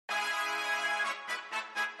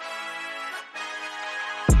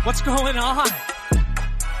What's going on?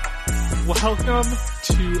 Welcome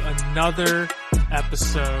to another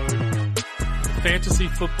episode of the Fantasy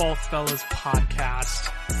Football Fellas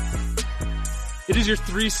podcast. It is your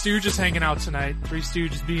three stooges hanging out tonight. Three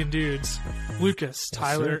stooges being dudes. Lucas,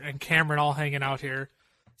 Tyler, and Cameron all hanging out here.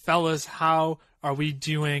 Fellas, how are we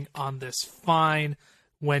doing on this fine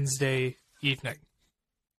Wednesday evening?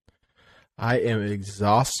 I am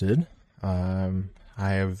exhausted.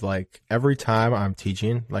 I have, every time I'm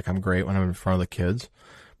teaching, I'm great when I'm in front of the kids.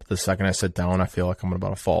 But the second I sit down, I feel like I'm about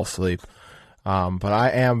to fall asleep. But I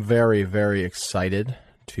am very, very excited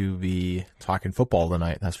to be talking football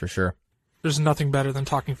tonight, that's for sure. There's nothing better than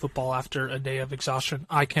talking football after a day of exhaustion.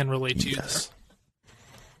 I can relate to you this.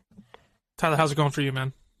 Tyler, how's it going for you,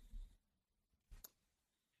 man?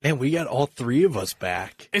 Man, we got all three of us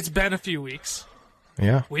back. It's been a few weeks.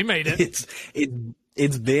 Yeah. We made it.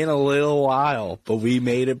 It's been a little while, but we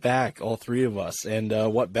made it back, all three of us. And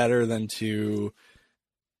what better than to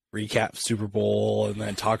recap Super Bowl and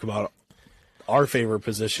then talk about our favorite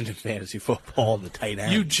position in fantasy football, the tight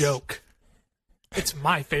ends. You joke. It's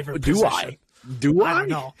my favorite position. Do I? I don't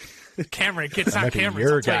know. Cameron gets on camera.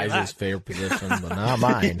 Your guys' favorite position, but not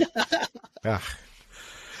mine. Ugh.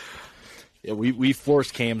 Yeah, we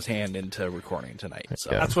forced Cam's hand into recording tonight.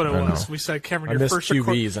 So Yeah, That's what it I was. know. We said, Cameron, I your missed first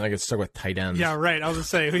QBs, and I get stuck with tight ends. Yeah, right. I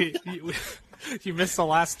was going to say, you missed the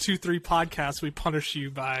last 2-3 podcasts. We punished you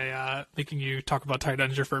by making you talk about tight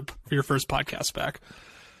ends for your first podcast back.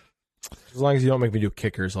 As long as you don't make me do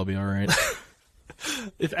kickers, I'll be all right.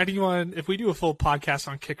 If we do a full podcast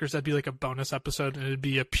on kickers, that'd be like a bonus episode, and it'd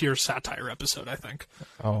be a pure satire episode, I think.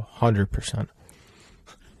 Oh, 100%.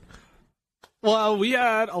 Well, we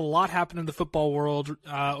had a lot happen in the football world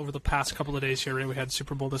over the past couple of days here. Right? We had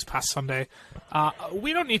Super Bowl this past Sunday.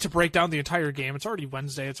 We don't need to break down the entire game. It's already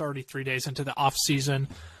Wednesday. It's already 3 days into the off season.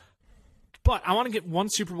 But I want to get one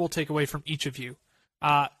Super Bowl takeaway from each of you.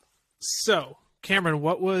 So, Cameron,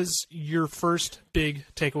 what was your first big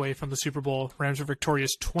takeaway from the Super Bowl? Rams are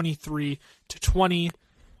victorious 23-20. A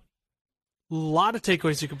lot of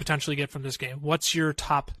takeaways you could potentially get from this game. What's your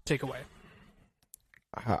top takeaway?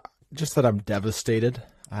 Just that I'm devastated.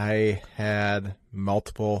 I had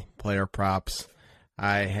multiple player props.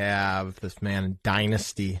 I have this man in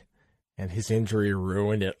Dynasty, and his injury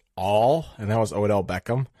ruined it all, and that was Odell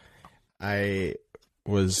Beckham. I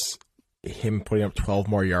was him putting up 12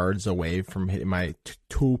 more yards away from hitting my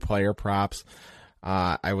two player props.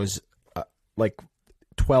 I was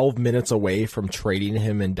 12 minutes away from trading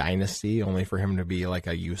him in Dynasty, only for him to be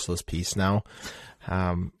a useless piece now.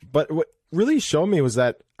 But what really showed me was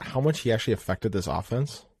that how much he actually affected this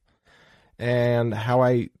offense, and how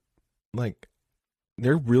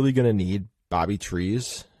they're really going to need Bobby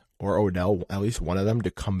Trees or Odell, at least one of them, to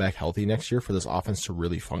come back healthy next year for this offense to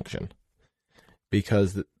really function,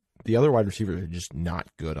 because the other wide receivers are just not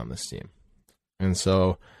good on this team. And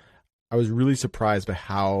so I was really surprised by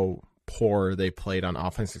how poor they played on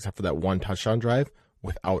offense, except for that one touchdown drive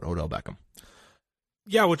without Odell Beckham.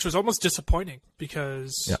 Yeah, which was almost disappointing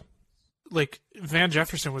because Van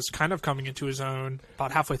Jefferson was kind of coming into his own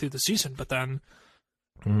about halfway through the season, but then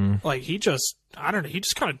he just kind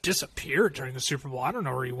of disappeared during the Super Bowl. I don't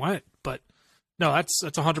know where he went, but no, that's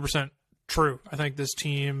 100% true. I think this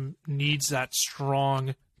team needs that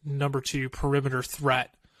strong number 2 perimeter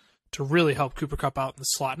threat to really help Cooper Kupp out in the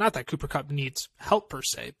slot. Not that Cooper Kupp needs help per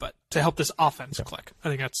se, but to help this offense click. I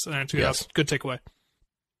think that's a good takeaway.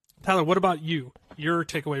 Tyler, what about you? Your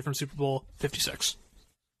takeaway from Super Bowl 56?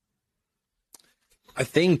 I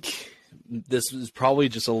think this is probably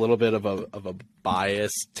just a little bit of a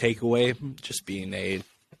biased takeaway, just being a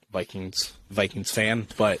Vikings fan.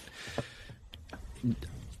 But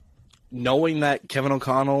knowing that Kevin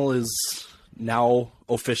O'Connell is now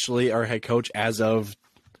officially our head coach as of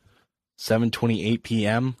 7:28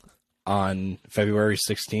 p.m. on February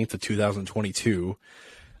 16th of 2022,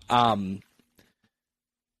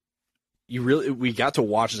 we got to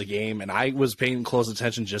watch the game, and I was paying close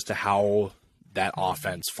attention just to how that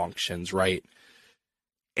offense functions, right?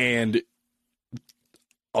 And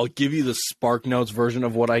I'll give you the Spark Notes version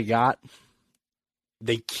of what I got.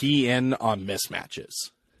 They key in on mismatches.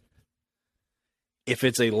 If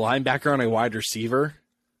it's a linebacker on a wide receiver,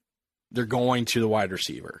 they're going to the wide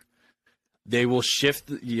receiver. They will shift,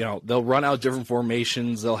 they'll run out different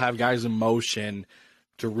formations. They'll have guys in motion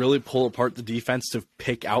to really pull apart the defense to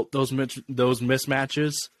pick out those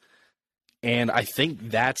mismatches. And I think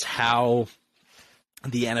that's how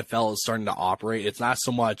the NFL is starting to operate. It's not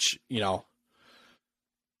so much,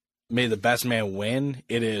 may the best man win.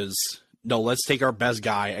 It is, no, let's take our best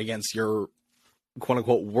guy against your quote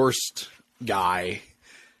unquote worst guy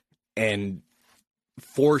and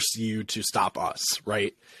force you to stop us,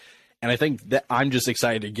 right? And I think that I'm just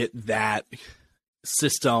excited to get that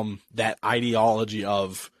system, that ideology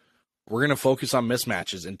of we're going to focus on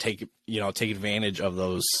mismatches and take advantage of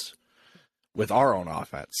those with our own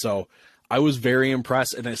offense. So I was very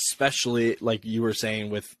impressed, and especially like you were saying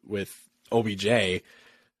with OBJ,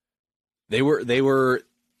 they were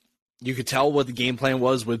you could tell what the game plan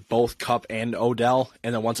was with both Kupp and Odell,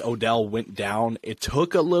 and then once Odell went down, it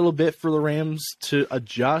took a little bit for the Rams to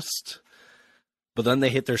adjust, but then they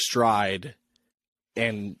hit their stride,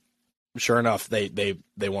 and sure enough, they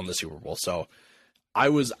won the Super Bowl. So I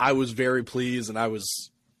was very pleased, and I was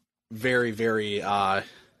very, very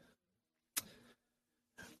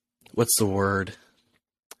what's the word?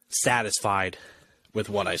 Satisfied with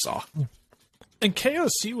what I saw. And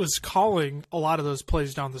KOC was calling a lot of those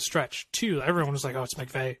plays down the stretch, too. Everyone was like, oh, it's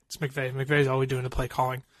McVay. It's McVay. McVay's always doing the play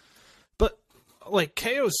calling. But, like,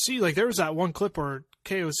 KOC, like, there was that one clip where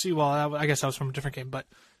KOC, well, I guess that was from a different game, but,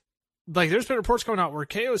 like, there's been reports coming out where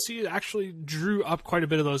KOC actually drew up quite a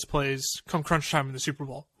bit of those plays come crunch time in the Super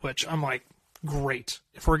Bowl, which I'm like, great.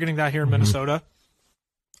 If we're getting that here in Minnesota,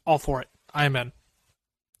 all for it. I am in.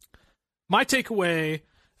 My takeaway,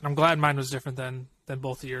 and I'm glad mine was different than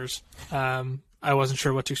both of yours. I wasn't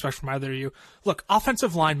sure what to expect from either of you. Look,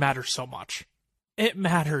 offensive line matters so much. It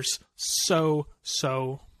matters so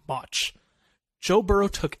much. Joe Burrow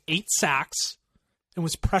took 8 sacks and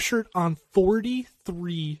was pressured on 43%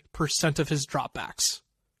 of his dropbacks.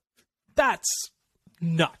 That's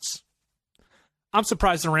nuts. I'm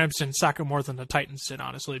surprised the Rams didn't sack him more than the Titans did,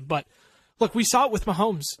 honestly. But look, we saw it with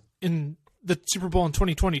Mahomes in the Super Bowl in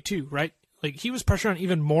 2022, right? Like, he was pressured on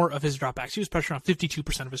even more of his dropbacks. He was pressured on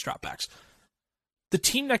 52% of his dropbacks. The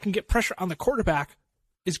team that can get pressure on the quarterback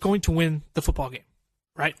is going to win the football game,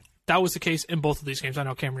 right? That was the case in both of these games. I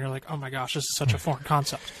know, Cameron, you're like, oh my gosh, this is such a foreign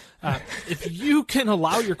concept. If you can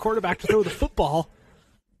allow your quarterback to throw the football,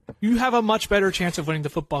 you have a much better chance of winning the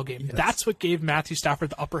football game. Yes. That's what gave Matthew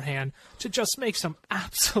Stafford the upper hand to just make some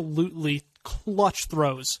absolutely clutch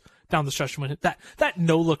throws down the stretch to win it. That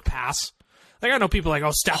no-look pass. Like, I know people are like,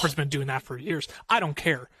 oh, Stafford's been doing that for years. I don't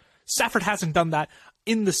care. Stafford hasn't done that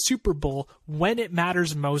in the Super Bowl when it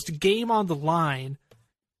matters most, game on the line.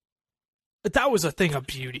 But that was a thing of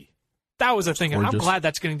beauty. That was a thing, and I'm glad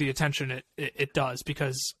that's getting the attention it does,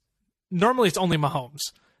 because normally it's only Mahomes,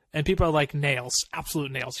 and people are like, nails,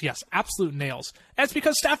 absolute nails. Yes, absolute nails. And it's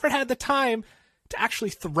because Stafford had the time to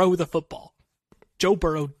actually throw the football. Joe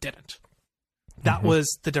Burrow didn't. That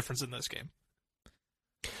was the difference in this game.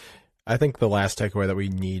 I think the last takeaway that we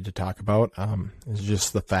need to talk about is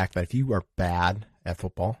just the fact that if you are bad at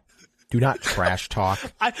football, do not trash talk.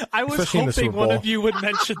 I was hoping one of you would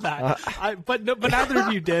mention that, but neither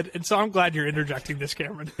of you did, and so I'm glad you're interjecting this,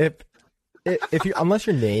 Cameron. If you, unless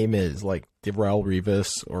your name is like Darrelle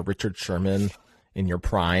Revis or Richard Sherman in your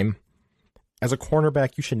prime, as a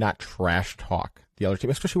cornerback, you should not trash talk the other team,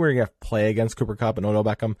 especially where you have to play against Cooper Kupp and Odell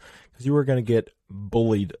Beckham, because you are going to get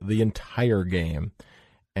bullied the entire game.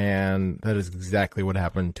 And that is exactly what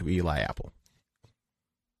happened to Eli Apple.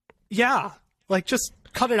 Yeah, like, just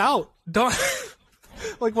cut it out. Don't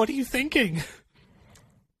like, what are you thinking?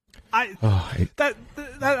 That's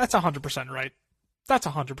 100% right. That's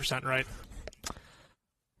 100% right.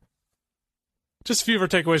 Just a few of our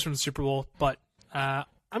takeaways from the Super Bowl, but I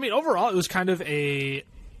mean, overall, it was kind of it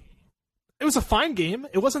was a fine game.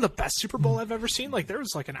 It wasn't the best Super Bowl I've ever seen. Like, there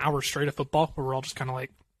was like an hour straight of football where we're all just kind of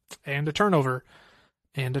like, and a turnover.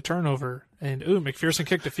 And McPherson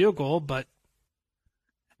kicked a field goal, but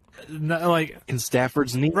like in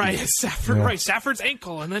Stafford's knee, right? Stafford's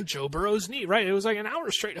ankle, and then Joe Burrow's knee, right? It was like an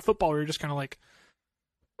hour straight of football. We were just kind of like,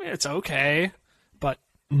 it's okay, but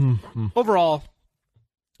overall,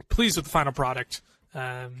 pleased with the final product.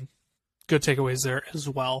 Good takeaways there as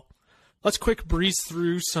well. Let's quick breeze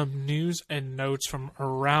through some news and notes from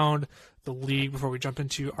around the league before we jump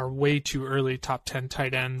into our way too early top 10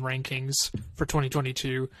 tight end rankings for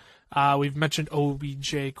 2022. We've mentioned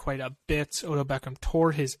OBJ quite a bit. Odell Beckham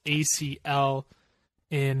tore his ACL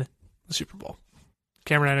in the Super Bowl.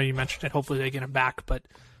 Cameron, I know you mentioned it. Hopefully they get him back, but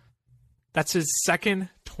that's his second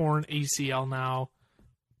torn ACL now.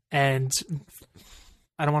 And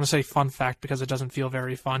I don't want to say fun fact because it doesn't feel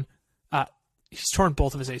very fun. He's torn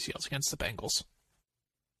both of his ACLs against the Bengals.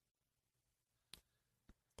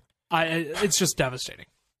 It's just devastating.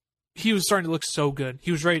 He was starting to look so good.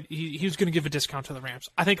 He was ready. He was going to give a discount to the Rams.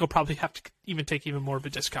 I think he'll probably have to take even more of a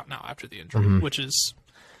discount now after the injury, which is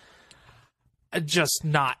just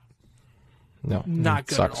not good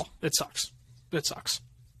at all. It sucks.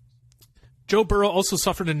 Joe Burrow also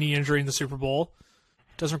suffered a knee injury in the Super Bowl.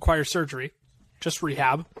 Doesn't require surgery, just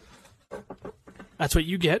rehab. That's what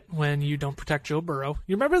you get when you don't protect Joe Burrow.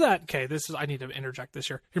 You remember that? Okay, I need to interject this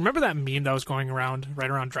here. You remember that meme that was going around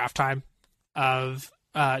right around draft time of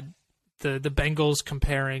the Bengals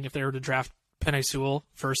comparing if they were to draft Penei Sewell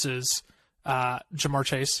versus Jamar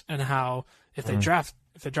Chase, and how if they draft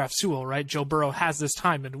Sewell, right, Joe Burrow has this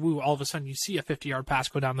time, and all of a sudden you see a 50-yard pass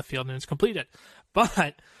go down the field and it's completed.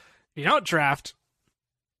 But you don't draft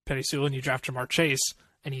Penei Sewell and you draft Jamar Chase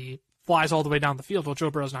and he flies all the way down the field. Well, Joe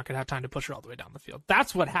Burrow's not going to have time to push it all the way down the field.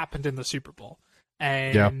 That's what happened in the Super Bowl.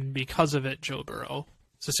 And because of it, Joe Burrow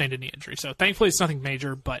sustained a knee injury. So thankfully it's nothing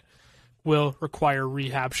major, but will require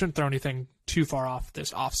rehab. Shouldn't throw anything too far off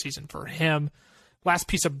this offseason for him. Last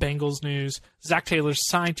piece of Bengals news, Zach Taylor's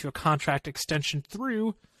signed to a contract extension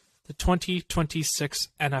through the 2026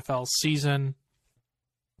 NFL season.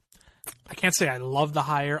 I can't say I love the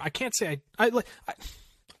hire. I can't say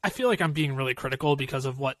I feel like I'm being really critical because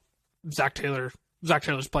of what Zach Taylor's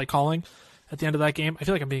play calling at the end of that game. I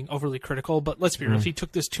feel like I'm being overly critical, but let's be real. If he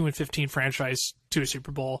took this 2-15 franchise to a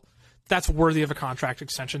Super Bowl, that's worthy of a contract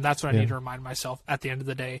extension. That's what I need to remind myself at the end of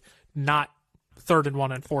the day, not 3rd and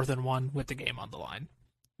 1 and 4th and 1 with the game on the line.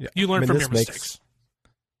 Yeah. You learn from your mistakes.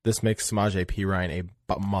 This makes Samaje Perine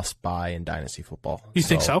a must-buy in Dynasty football. You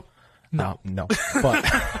think so? No. No. But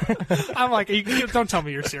I'm like, don't tell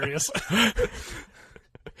me you're serious.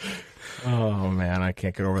 Oh, man, I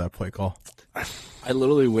can't get over that play call. I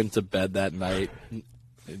literally went to bed that night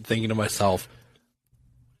thinking to myself,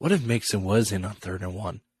 what if Mixon was in on 3rd and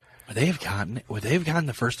 1? Would they have gotten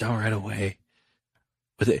the first down right away?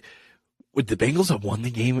 Would the Bengals have won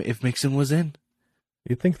the game if Mixon was in?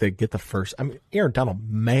 You'd think they'd get the first. I mean, Aaron Donald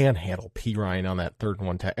manhandled Perine on that 3rd and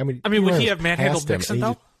 1 tag. I mean, would he have manhandled Mixon,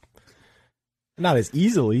 though? Not as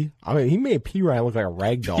easily. I mean, he made Perine look like a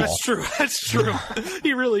rag doll. That's true.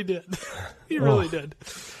 He really did. He really did.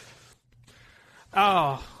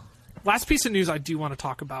 Oh, last piece of news I do want to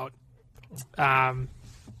talk about.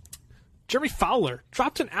 Jeremy Fowler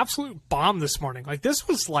dropped an absolute bomb this morning. This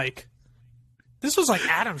was like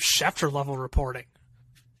Adam Schefter level reporting.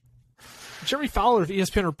 Jeremy Fowler of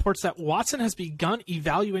ESPN reports that Watson has begun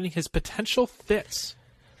evaluating his potential fits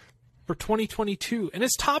for 2022 and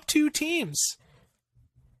his top 2 teams,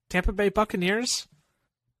 Tampa Bay Buccaneers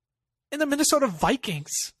and the Minnesota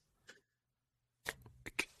Vikings.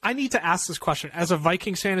 I need to ask this question. As a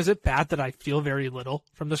Vikings fan, is it bad that I feel very little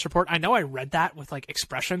from this report? I know I read that with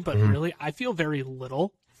expression, but really I feel very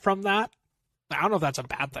little from that. I don't know if that's a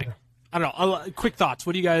bad thing. I don't know. Quick thoughts.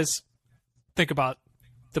 What do you guys think about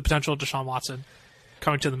the potential of Deshaun Watson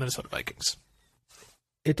coming to the Minnesota Vikings?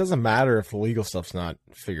 It doesn't matter if the legal stuff's not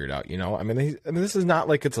figured out, I mean, this is not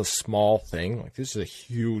like it's a small thing. This is a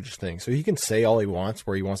huge thing. So he can say all he wants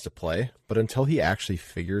where he wants to play, but until he actually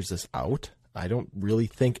figures this out, I don't really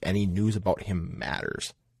think any news about him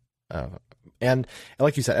matters. And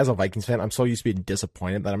like you said, as a Vikings fan, I'm so used to being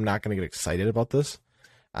disappointed that I'm not going to get excited about this.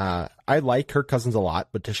 I like Kirk Cousins a lot,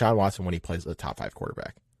 but Deshaun Watson, when he plays a top 5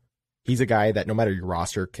 quarterback, he's a guy that no matter your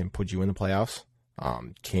roster can put you in the playoffs,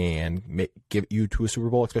 can give you to a Super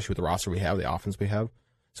Bowl, especially with the roster we have, the offense we have.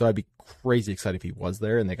 So I'd be crazy excited if he was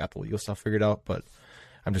there and they got the legal stuff figured out, but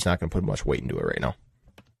I'm just not going to put much weight into it right now.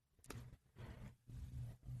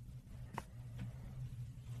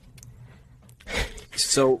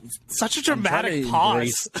 So such a dramatic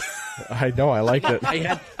pause. I know, I liked it. I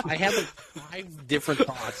had 5 different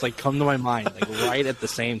thoughts come to my mind right at the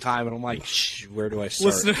same time, and I'm like, shh, where do I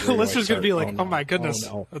start? Listeners gonna be like, oh my goodness,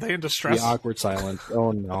 are they in distress? The awkward silence.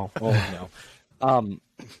 Oh no.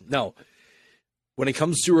 No. When it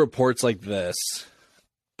comes to reports like this,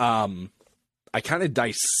 I kind of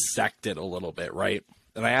dissect it a little bit, right?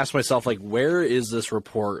 And I asked myself, where is this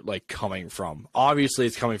report coming from? Obviously,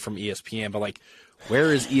 it's coming from ESPN, but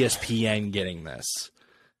where is ESPN getting this?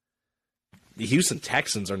 The Houston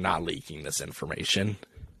Texans are not leaking this information.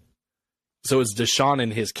 So it's Deshaun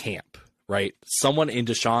in his camp, right? Someone in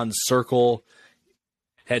Deshaun's circle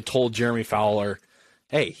had told Jeremy Fowler,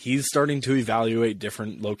 hey, he's starting to evaluate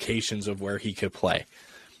different locations of where he could play.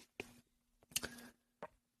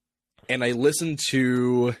 And I listened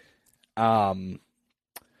to, the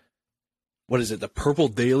Purple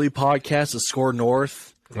Daily podcast, the Score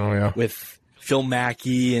North. Oh, yeah. With Phil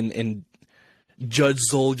Mackey and Judge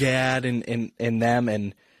Zolgad and them.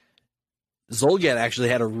 And Zolgad actually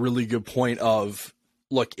had a really good point of,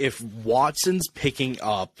 look, if Watson's picking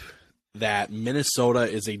up that Minnesota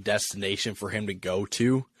is a destination for him to go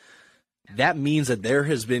to, that means that there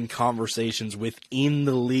has been conversations within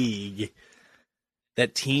the league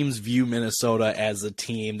that teams view Minnesota as a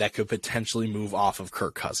team that could potentially move off of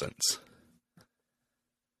Kirk Cousins.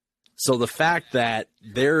 So the fact that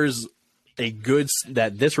there's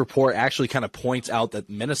that this report actually kind of points out that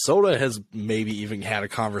Minnesota has maybe even had a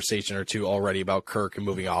conversation or two already about Kirk and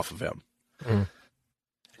moving off of him.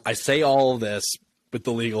 I say all of this with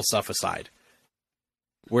the legal stuff aside.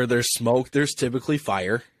 Where there's smoke, there's typically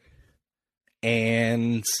fire.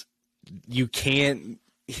 And you can't...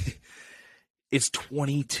 It's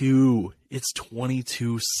 22. It's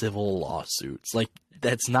 22 civil lawsuits. Like,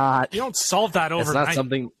 that's not... You don't solve that overnight. That's not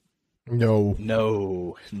something...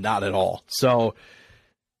 No, not at all. So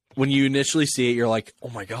when you initially see it, you're like, oh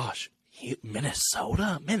my gosh,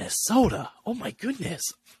 Minnesota? Oh my goodness,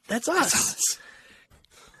 that's us.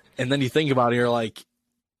 And then you think about it, you're like,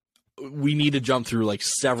 we need to jump through like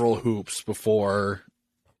several hoops before,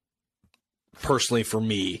 personally for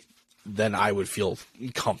me, then I would feel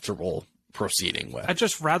comfortable proceeding with. I'd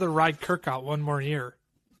just rather ride Kirk out one more year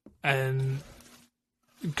and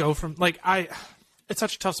go from, it's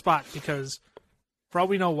such a tough spot because for all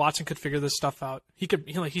we know, Watson could figure this stuff out.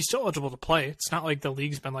 He's still eligible to play. It's not like the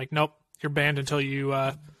league's been like, nope, you're banned until you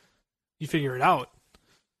figure it out.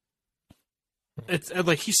 It's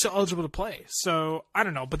like he's still eligible to play. So I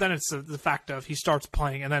don't know. But then it's the fact of he starts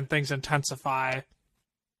playing and then things intensify.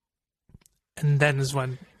 And then is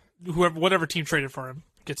when whatever team traded for him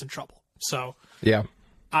gets in trouble. So yeah,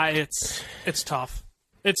 it's tough.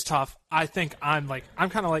 It's tough. I think I'm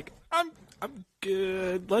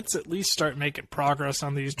good. Let's at least start making progress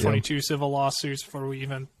on these 22 civil lawsuits before we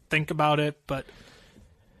even think about it. But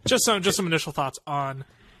just some initial thoughts on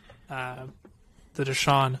the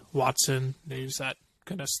Deshaun Watson news that,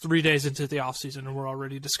 goodness, 3 days into the offseason and we're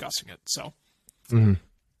already discussing it. So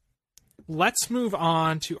let's move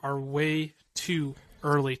on to our way too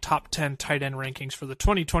early top 10 tight end rankings for the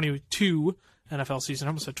 2022 NFL season. I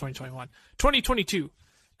almost said 2021. 2022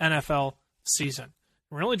 NFL season.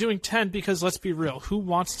 We're only doing 10 because, let's be real, who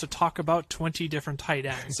wants to talk about 20 different tight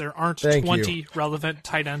ends? There aren't 20 relevant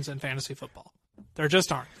tight ends in fantasy football. There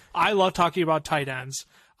just aren't. I love talking about tight ends.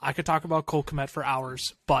 I could talk about Cole Kmet for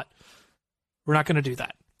hours, but we're not going to do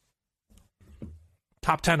that.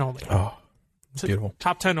 Top 10 only. Oh, beautiful.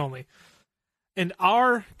 Top 10 only. And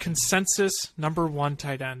our consensus number one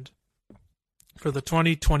tight end for the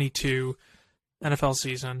 2022 NFL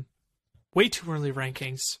season, way too early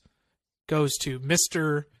rankings, goes to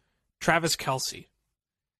Mr. Travis Kelce.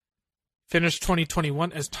 Finished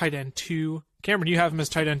 2021 as tight end 2. Cameron, you have him as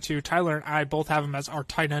tight end 2. Tyler and I both have him as our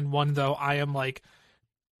tight end 1, though I am like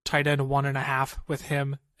tight end 1.5 with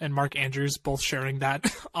him and Mark Andrews, both sharing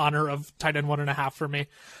that honor of tight end 1.5 for me.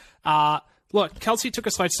 Look, Kelce took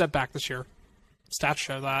a slight step back this year. Stats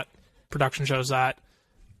show that. Production shows that.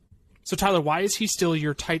 So, Tyler, why is he still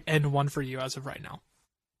your tight end 1 for you as of right now?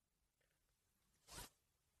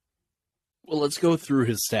 Well, let's go through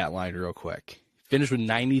his stat line real quick. Finished with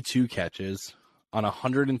 92 catches on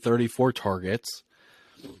 134 targets.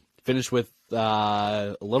 Finished with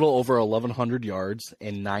a little over 1,100 yards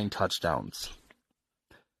and 9 touchdowns.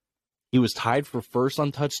 He was tied for first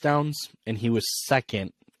on touchdowns, and he was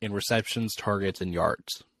second in receptions, targets, and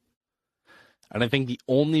yards. And I think the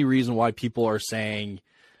only reason why people are saying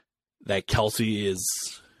that Kelce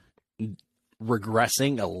is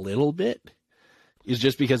regressing a little bit is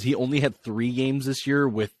just because he only had 3 games this year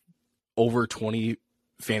with over 20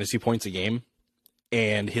 fantasy points a game.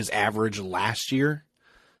 And his average last year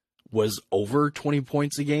was over 20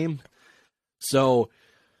 points a game. So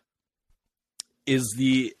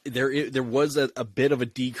there was a bit of a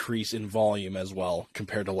decrease in volume as well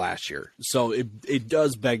compared to last year. So it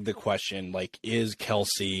does beg the question, like, is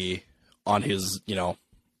Kelce on his,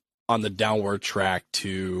 on the downward track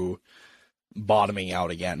to bottoming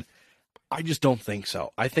out again? I just don't think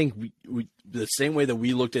so. I think we the same way that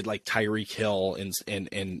we looked at like Tyreek Hill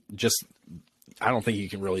and just, I don't think you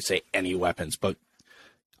can really say any weapons, but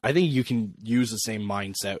I think you can use the same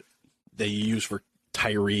mindset that you use for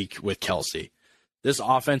Tyreek with Kelce. This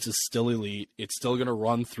offense is still elite. It's still going to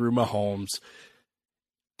run through Mahomes.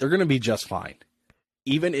 They're going to be just fine.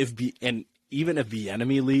 Even if the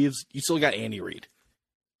enemy leaves, you still got Andy Reid.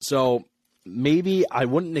 So maybe I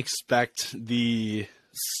wouldn't expect the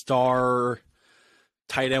star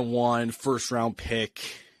tight end 1 first round pick,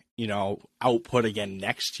 output again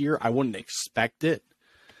next year. I wouldn't expect it.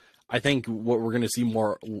 I think what we're going to see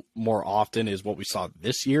more often is what we saw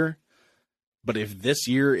this year. But if this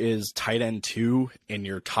year is tight end 2 in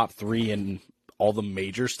your top 3 in all the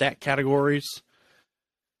major stat categories,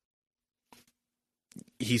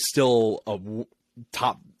 he's still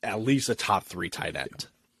at least a top 3 tight end.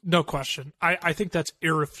 No question. I think that's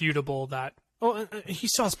irrefutable that he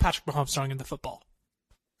still has Patrick Mahomes throwing in the football.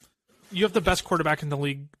 You have the best quarterback in the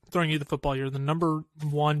league throwing you the football. You're the number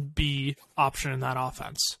 1B option in that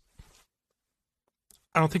offense.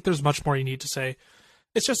 I don't think there's much more you need to say.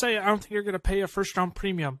 It's just I don't think you're going to pay a first-round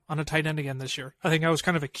premium on a tight end again this year. I think that was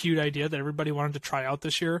kind of a cute idea that everybody wanted to try out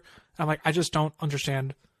this year. I'm like, I just don't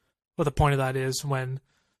understand what the point of that is when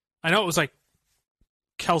I know it was like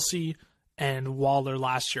Kelsey and Waller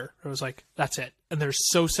last year. It was like, that's it. And they're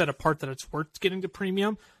so set apart that it's worth getting the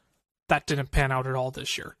premium. That didn't pan out at all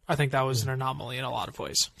this year. I think that was an anomaly in a lot of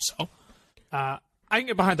ways. So I can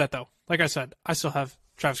get behind that, though. Like I said, I still have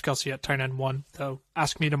Travis Kelsey at tight end 1, though.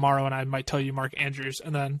 Ask me tomorrow, and I might tell you Mark Andrews.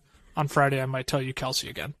 And then on Friday, I might tell you Kelsey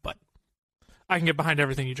again. But I can get behind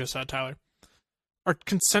everything you just said, Tyler. Our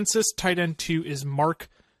consensus tight end 2 is Mark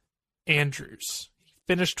Andrews. He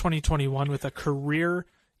finished 2021 with a career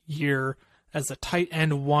year as a tight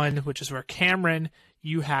end 1, which is where Cameron,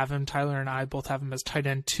 you have him. Tyler and I both have him as tight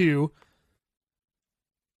end 2.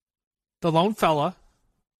 The lone fella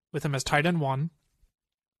with him as tight end 1.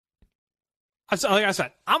 Like I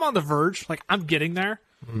said, I'm on the verge. Like, I'm getting there.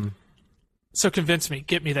 Mm. So convince me.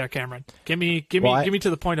 Get me there, Cameron. Give me to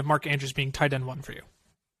the point of Mark Andrews being tight end 1 for you.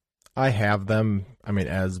 I have them,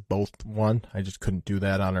 as both 1. I just couldn't do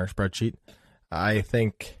that on our spreadsheet. I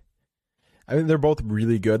think they're both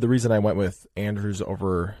really good. The reason I went with Andrews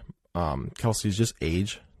over Kelsey is just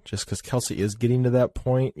age. Just because Kelsey is getting to that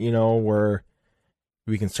point, where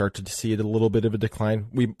we can start to see it a little bit of a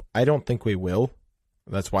decline. I don't think we will.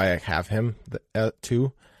 That's why I have him at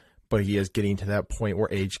 2. But he is getting to that point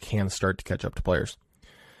where age can start to catch up to players.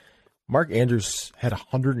 Mark Andrews had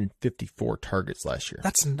 154 targets last year.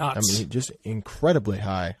 That's nuts. Just incredibly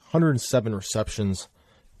high. 107 receptions,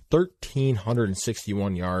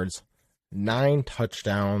 1,361 yards, 9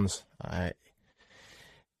 touchdowns. And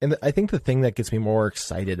I think the thing that gets me more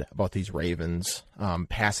excited about these Ravens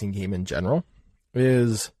passing game in general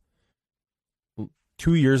is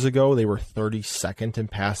 2 years ago they were 32nd in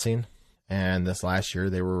passing, and this last year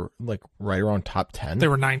they were like right around top 10. They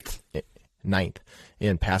were ninth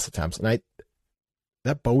in pass attempts, and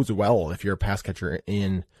that bodes well if you're a pass catcher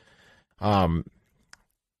in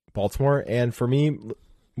Baltimore. And for me,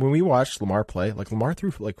 when we watched Lamar play, like Lamar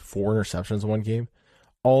threw like 4 interceptions in one game.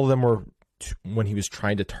 All of them were when he was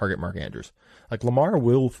trying to target Mark Andrews. Like, Lamar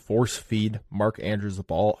will force feed Mark Andrews the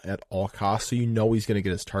ball at all costs, so he's going to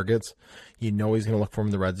get his targets. He's going to look for him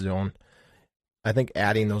in the red zone. I think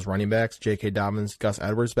adding those running backs, J.K. Dobbins, Gus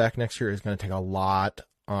Edwards back next year is going to take a lot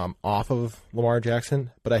off of Lamar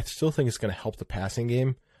Jackson, but I still think it's going to help the passing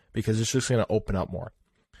game because it's just going to open up more.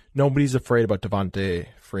 Nobody's afraid about Devontae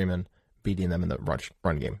Freeman beating them in the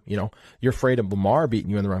run game. You're afraid of Lamar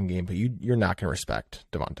beating you in the run game, but you're not going to respect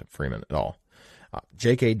Devontae Freeman at all.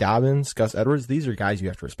 J.K. Dobbins, Gus Edwards, these are guys you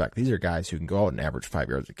have to respect. These are guys who can go out and average 5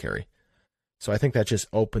 yards a carry. So I think that just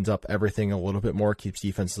opens up everything a little bit more, keeps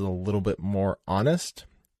defenses a little bit more honest.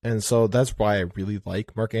 And so that's why I really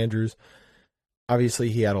like Mark Andrews. Obviously,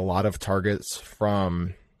 he had a lot of targets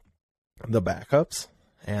from the backups,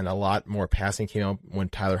 and a lot more passing came out when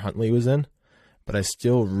Tyler Huntley was in. But I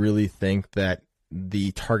still really think that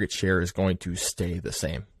the target share is going to stay the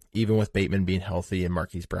same. Even with Bateman being healthy and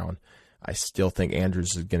Marquise Brown, I still think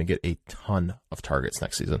Andrews is going to get a ton of targets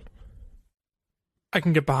next season. I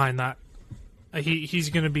can get behind that. He's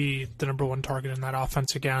going to be the number 1 target in that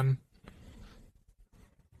offense again.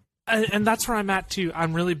 And that's where I'm at, too.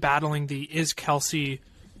 I'm really battling is Kelsey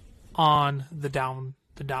on the downward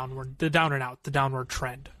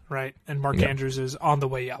trend, right? And Mark Andrews is on the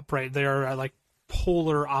way up, right? They are like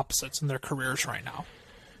polar opposites in their careers right now.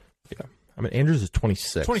 Yeah. Andrews is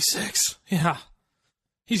 26. 26. Yeah.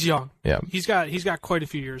 He's young. Yeah. He's got quite a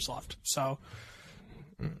few years left. So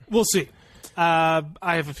we'll see. I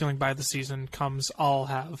have a feeling by the season comes, I'll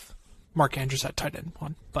have Mark Andrews at tight end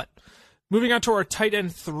 1. But moving on to our tight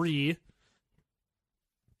end 3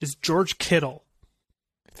 is George Kittle.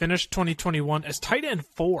 Finished 2021 as tight end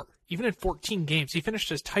 4, even in 14 games. He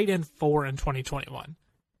finished as tight end 4 in 2021,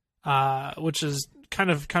 which is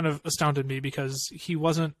kind of astounded me because he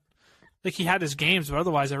wasn't like he had his games, but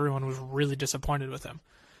otherwise everyone was really disappointed with him.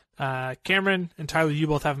 Cameron and Tyler, you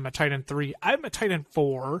both have him at tight end 3. I have him at tight end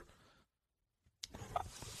 4.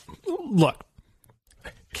 Look,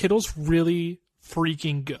 Kittle's really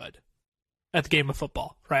freaking good at the game of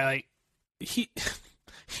football, right? Like he's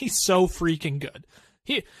so freaking good.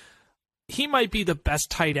 He might be the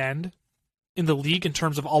best tight end in the league in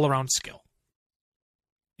terms of all-around skill.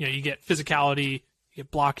 You get physicality, you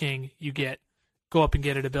get blocking, you get go up and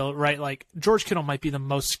get it ability, right? Like George Kittle might be the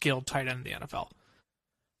most skilled tight end in the NFL.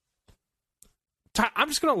 I'm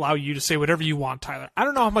just going to allow you to say whatever you want, Tyler. I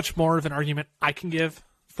don't know how much more of an argument I can give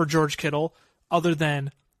for George Kittle other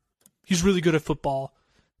than he's really good at football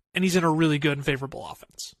and he's in a really good and favorable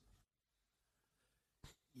offense.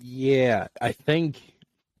 Yeah, I think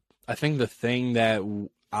I think the thing that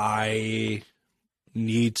I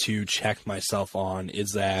need to check myself on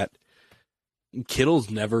is that Kittle's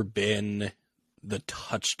never been the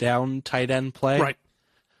touchdown tight end play. Right.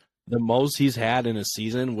 The most he's had in a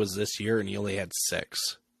season was this year, and he only had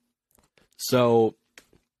 6. So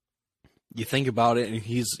you think about it, and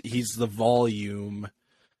he's the volume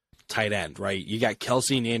tight end, right? You got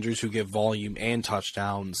Kelsey and Andrews who get volume and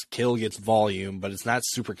touchdowns. Kittle gets volume, but it's not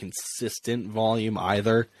super consistent volume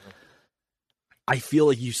either. I feel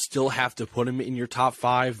like you still have to put him in your top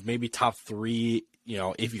 5, maybe top 3,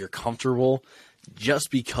 if you're comfortable, just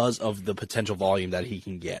because of the potential volume that he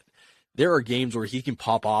can get. There are games where he can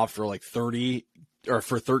pop off for like 13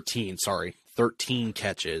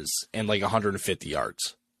 catches and like 150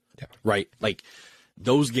 yards. Yeah. Right? Like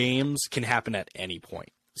those games can happen at any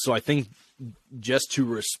point. So I think just to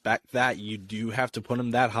respect that, you do have to put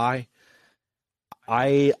him that high.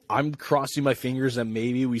 I'm crossing my fingers that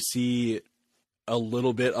maybe we see a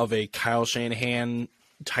little bit of a Kyle Shanahan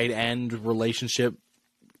tight end relationship,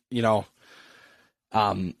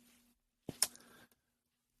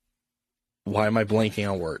 why am I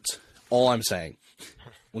blanking on words? All I'm saying,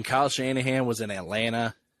 when Kyle Shanahan was in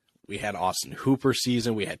Atlanta, we had Austin Hooper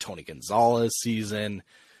season, we had Tony Gonzalez season.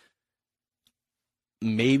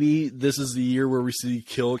 Maybe this is the year where we see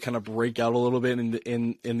Kill kind of break out a little bit in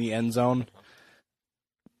the end zone.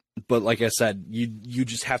 But like I said, you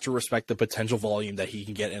just have to respect the potential volume that he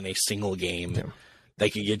can get in a single game. Yeah.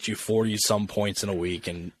 That can get you 40-some points in a week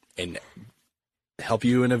and help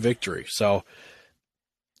you in a victory. So,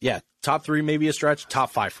 yeah, top 3 maybe a stretch, top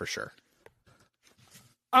 5 for sure.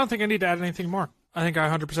 I don't think I need to add anything more. I think I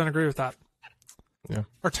 100% agree with that. Yeah.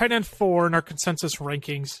 Our tight end 4 in our consensus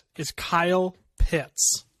rankings is Kyle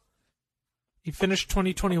Pitts. He finished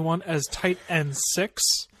 2021 as tight end 6.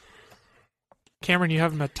 Cameron, you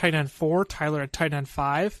have him at tight end 4. Tyler at tight end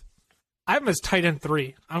 5. I have him as tight end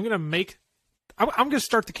 3. I'm going to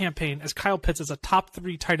start the campaign as Kyle Pitts as a top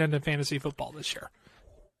 3 tight end in fantasy football this year.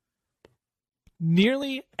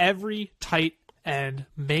 Nearly every tight end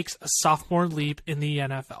makes a sophomore leap in the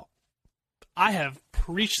NFL. I have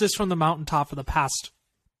preached this from the mountaintop for the past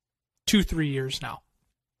 2-3 years now.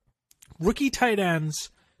 Rookie tight ends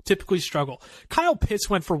typically struggle. Kyle Pitts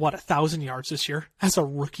went for 1,000 yards this year as a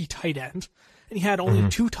rookie tight end, and he had only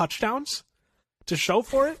 2 touchdowns to show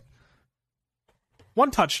for it. 1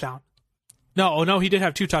 touchdown. No, he did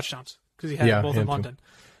have 2 touchdowns because he had both in London.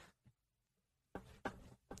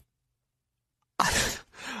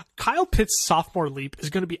 Kyle Pitts' sophomore leap is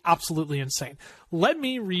going to be absolutely insane. Let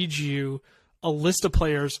me read you a list of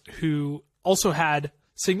players who also had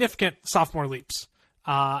significant sophomore leaps,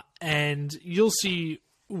 and you'll see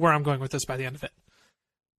where I'm going with this by the end of it.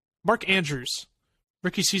 Mark Andrews,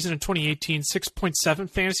 rookie season in 2018, 6.7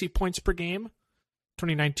 fantasy points per game.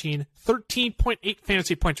 2019, 13.8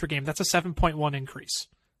 fantasy points per game. That's a 7.1 increase.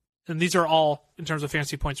 And these are all in terms of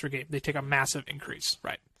fantasy points per game. They take a massive increase,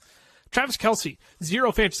 right? Travis Kelce,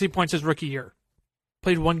 0 fantasy points his rookie year.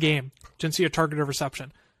 Played 1 game. Didn't see a target or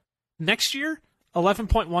reception. Next year,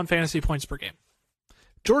 11.1 fantasy points per game.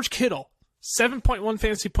 George Kittle, 7.1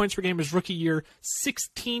 fantasy points per game his rookie year,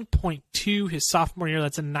 16.2 his sophomore year.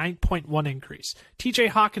 That's a 9.1 increase. TJ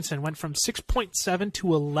Hawkinson went from 6.7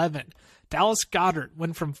 to 11. Dallas Goedert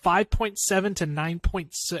went from 5.7 to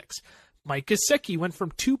 9.6. Mike Gesicki went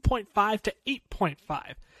from 2.5 to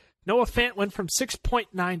 8.5. Noah Fant went from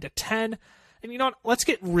 6.9 to 10. And you know what? Let's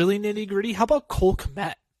get really nitty-gritty. How about Cole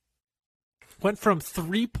Kmet? Went from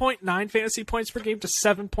 3.9 fantasy points per game to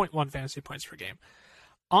 7.1 fantasy points per game.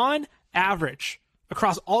 On average,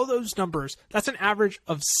 across all those numbers, that's an average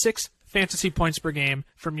of 6 fantasy points per game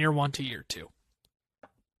from year 1 to year 2.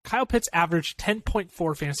 Kyle Pitts averaged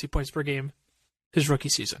 10.4 fantasy points per game his rookie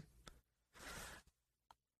season.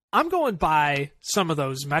 I'm going by some of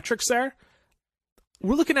those metrics there.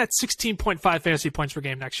 We're looking at 16.5 fantasy points per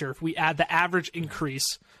game next year if we add the average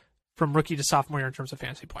increase from rookie to sophomore year in terms of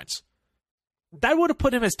fantasy points. That would have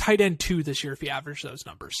put him as tight end 2 this year if he averaged those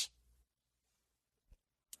numbers.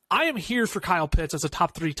 I am here for Kyle Pitts as a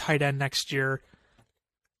top 3 tight end next year.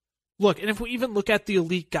 Look, and if we even look at the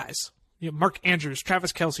elite guys, Mark Andrews,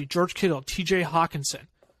 Travis Kelce, George Kittle, TJ Hawkinson.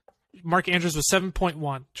 Mark Andrews was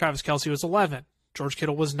 7.1. Travis Kelce was 11. George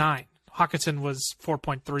Kittle was 9. Hawkinson was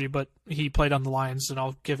 4.3, but he played on the Lions, and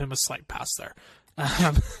I'll give him a slight pass there.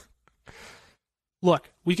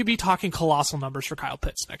 Look, we could be talking colossal numbers for Kyle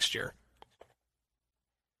Pitts next year.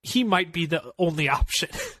 He might be the only option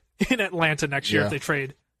in Atlanta next year if they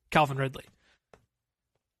trade Calvin Ridley.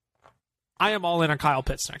 I am all in on Kyle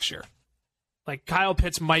Pitts next year. Like, Kyle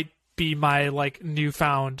Pitts might be my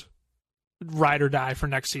newfound ride or die for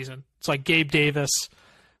next season. It's like Gabe Davis,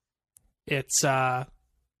 it's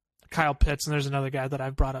Kyle Pitts, and there's another guy that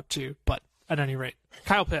I've brought up too. But at any rate,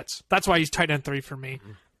 Kyle Pitts. That's why he's tight end 3 for me.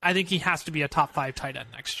 I think he has to be a top 5 tight end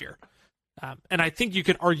next year. And I think you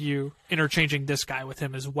could argue interchanging this guy with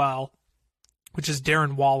him as well, which is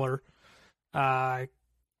Darren Waller.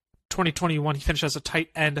 2021, he finished as a tight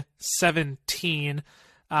end 17,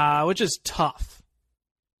 which is tough,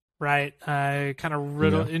 right? Kind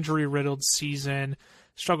of injury-riddled season,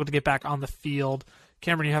 struggled to get back on the field.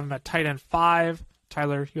 Cameron, you have him at tight end 5.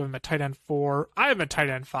 Tyler, you have him at tight end 4. I have him at tight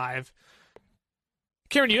end 5.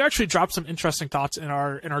 Cameron, you actually dropped some interesting thoughts in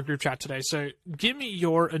our group chat today. So give me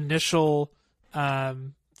your initial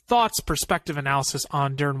thoughts, perspective, analysis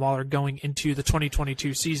on Darren Waller going into the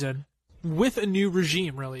 2022 season with a new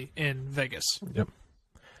regime, really, in Vegas. Yep.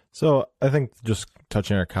 So I think just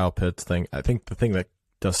touching on our Kyle Pitts thing, I think the thing that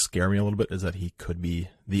does scare me a little bit is that he could be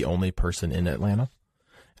the only person in Atlanta.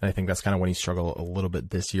 And I think that's kind of when he struggled a little bit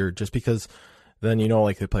this year, just because then,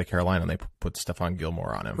 like they play Carolina and they put Stephon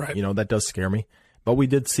Gilmore on him. Right. That does scare me. But we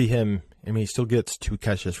did see him. I mean, he still gets 2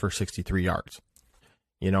 catches for 63 yards.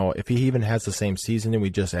 If he even has the same season and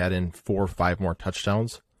we just add in 4 or 5 more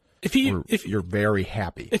touchdowns, if you're very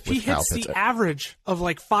happy. If he hits the average of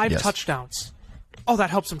like 5 touchdowns,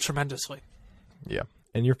 that helps him tremendously. Yeah,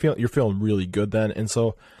 and you're feeling really good then. And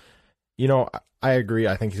so, I agree.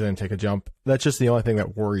 I think he's going to take a jump. That's just the only thing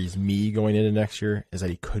that worries me going into next year is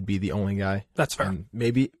that he could be the only guy. That's fair. And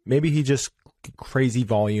maybe he just crazy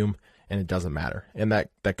volume and it doesn't matter, and that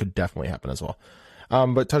could definitely happen as well.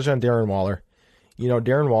 But touching on Darren Waller,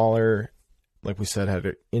 Darren Waller, like we said, had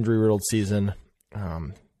an injury-riddled season.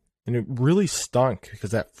 And it really stunk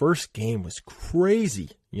because that first game was crazy.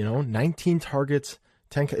 19 targets,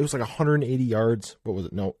 10. It was like 180 yards. What was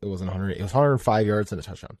it? No, it wasn't 180. It was 105 yards and a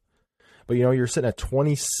touchdown. But you're sitting at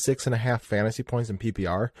 26.5 fantasy points in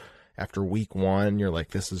PPR after week 1. You're like,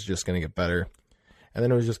 this is just going to get better. And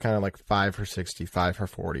then it was just kind of like 5 for 60, 5 for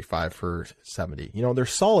 40, 5 for 70. They're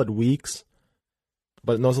solid weeks,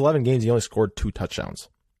 but in those 11 games, he only scored 2 touchdowns.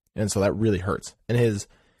 And so that really hurts. And his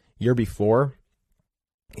year before,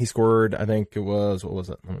 he scored, I think it was, what was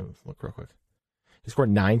it? Let me look real quick. He scored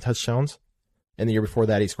 9 touchdowns, and the year before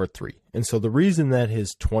that, he scored 3. And so the reason that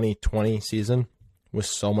his 2020 season was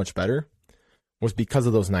so much better was because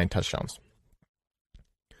of those 9 touchdowns.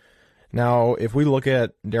 Now, if we look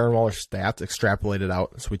at Darren Waller's stats, extrapolate it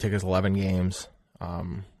out, so we take his 11 games,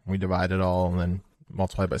 we divide it all, and then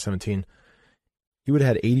multiply it by 17, he would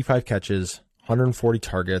have had 85 catches, 140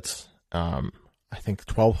 targets, I think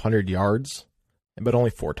 1,200 yards, but only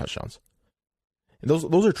 4 touchdowns. And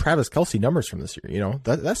those are Travis Kelce numbers from this year.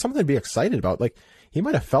 That's something to be excited about. Like, he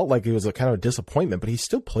might have felt like it was a kind of a disappointment, but he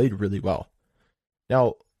still played really well.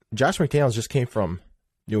 Now, Josh McDaniels just came from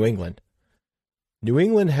New England. New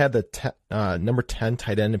England had the number 10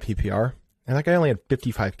 tight end in PPR, and that guy only had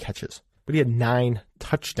 55 catches, but he had 9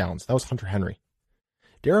 touchdowns. That was Hunter Henry.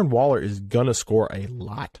 Darren Waller is going to score a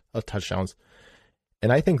lot of touchdowns.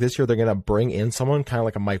 And I think this year they're going to bring in someone kind of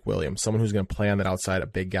like a Mike Williams, someone who's going to play on that outside, a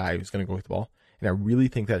big guy who's going to go with the ball. And I really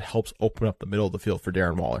think that helps open up the middle of the field for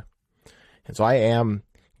Darren Waller. And so I am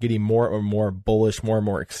getting more and more bullish, more and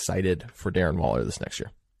more excited for Darren Waller this next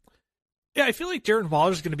year. Yeah, I feel like Darren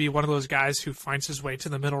Waller is going to be one of those guys who finds his way to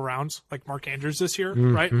the middle rounds, like Mark Andrews this year,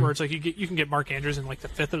 right? Where it's like you can get Mark Andrews in like the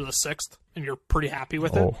 5th or the 6th, and you're pretty happy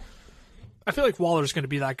with it. I feel like Waller's going to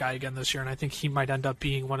be that guy again this year, and I think he might end up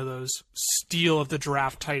being one of those steal of the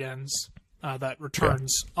draft tight ends that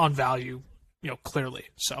returns on value, clearly.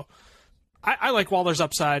 So I like Waller's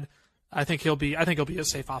upside. I think he'll be a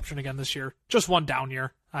safe option again this year. Just one down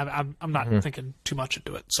year. I'm not thinking too much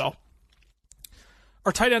into it. So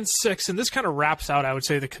our tight end 6, and this kind of wraps out, I would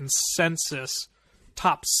say, the consensus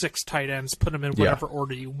top 6 tight ends. Put them in whatever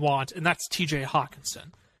order you want, and that's T.J.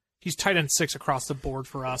 Hawkinson. He's tight end 6 across the board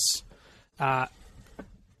for us.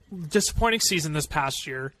 Disappointing season this past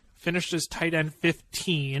year. Finished as tight end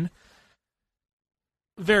 15.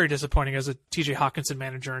 Very disappointing as a TJ Hawkinson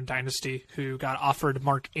manager in Dynasty who got offered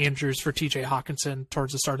Mark Andrews for TJ Hawkinson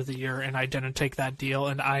towards the start of the year, and I didn't take that deal,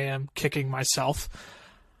 and I am kicking myself.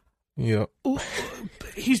 Yeah.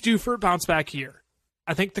 He's due for a bounce-back year.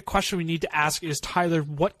 I think the question we need to ask is, Tyler,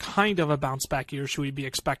 what kind of a bounce-back year should we be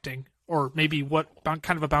expecting? Or maybe what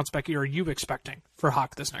kind of a bounce-back year are you expecting for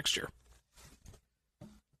Hawk this next year?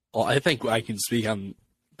 Well, I think I can speak on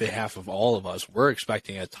behalf of all of us. We're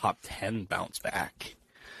expecting a top 10 bounce back.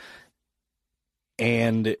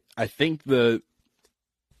 And I think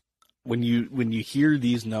when you hear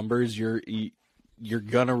these numbers, you're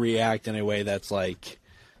gonna react in a way that's like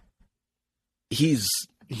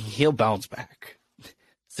he'll bounce back.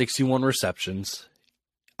 61 receptions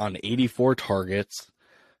on 84 targets,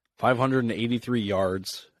 583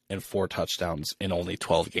 yards and 4 touchdowns in only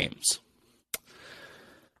 12 games.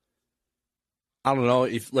 I don't know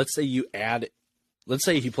if let's say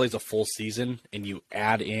he plays a full season and you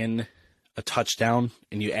add in a touchdown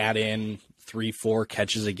and you add in 3-4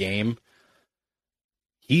 catches a game.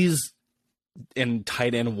 He's in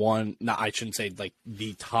tight end one. No, I shouldn't say like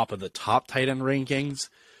the top of the top tight end rankings,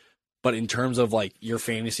 but in terms of like your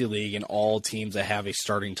fantasy league and all teams that have a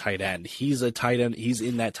starting tight end, he's a tight end. He's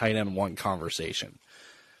in that tight end one conversation.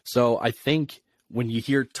 So I think when you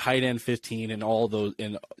hear tight end 15 and all those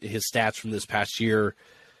in his stats from this past year,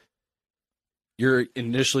 you're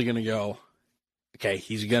initially going to go, okay,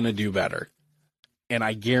 he's going to do better. And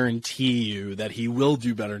I guarantee you that he will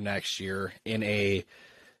do better next year in an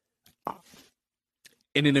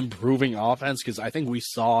improving offense, because I think we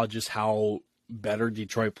saw just how better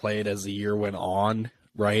Detroit played as the year went on,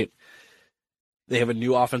 right? They have a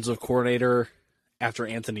new offensive coordinator after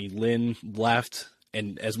Anthony Lynn left.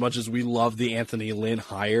 And as much as we love the Anthony Lynn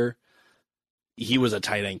hire, he was a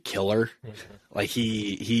tight end killer. Mm-hmm.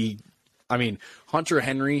 Like Hunter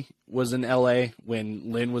Henry was in LA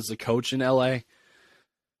when Lynn was the coach in LA.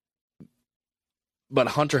 But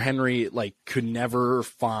Hunter Henry could never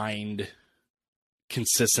find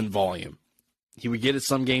consistent volume. He would get it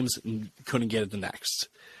some games and couldn't get it the next.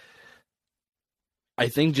 I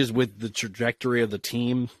think just with the trajectory of the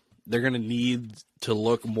team, they're going to need to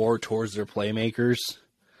look more towards their playmakers.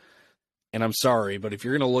 And I'm sorry, but if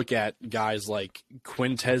you're going to look at guys like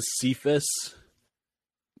Quintez Cephas,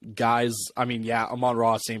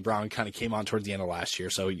 Amon-Ra St. Brown kind of came on towards the end of last year,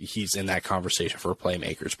 so he's in that conversation for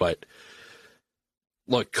playmakers. But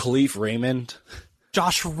look, Khalif Raymond,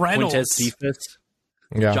 Josh Reynolds, Quintez Cephas,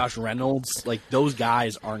 Josh Reynolds, those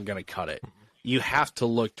guys aren't going to cut it. You have to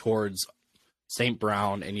look towards St.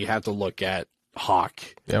 Brown and you have to look at Hawk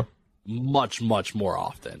much, much more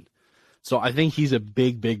often. So I think he's a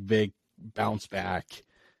big, big, big bounce back.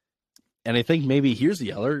 And I think maybe here's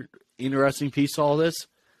the other interesting piece to all this.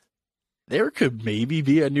 There could maybe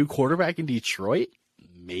be a new quarterback in Detroit.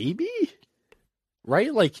 Maybe. Right?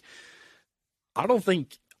 I don't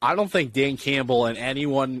think Dan Campbell and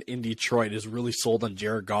anyone in Detroit is really sold on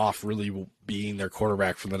Jared Goff really being their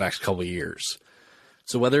quarterback for the next couple of years.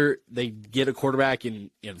 So whether they get a quarterback in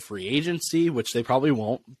free agency, which they probably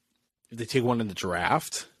won't, if they take one in the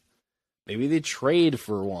draft, maybe they trade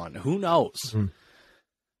for one. Who knows? Mm.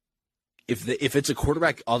 If it's a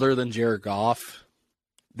quarterback other than Jared Goff,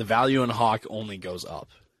 the value in Hawk only goes up.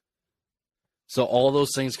 So all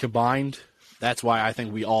those things combined, that's why I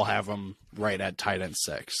think we all have them right at tight end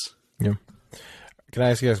 6. Yeah. Can I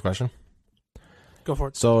ask you guys a question? Go for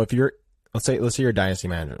it. So if you're let's say you're a dynasty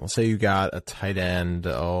manager. Let's say you got a tight end.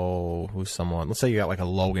 Let's say you got a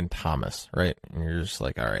Logan Thomas, right? And you're just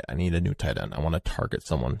like, all right, I need a new tight end. I want to target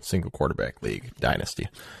someone, single quarterback league, dynasty.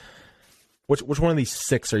 Which one of these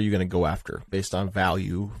 6 are you going to go after based on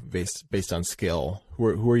value, based on skill?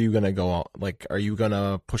 Who are you going to go out? Are you going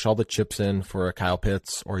to push all the chips in for a Kyle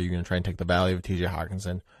Pitts, or are you going to try and take the value of TJ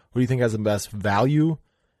Hawkinson? Who do you think has the best value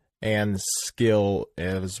and skill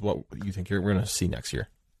is what you think we're going to see next year?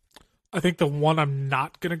 I think the one I'm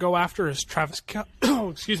not going to go after is Travis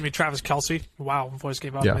Kelce. Wow, my voice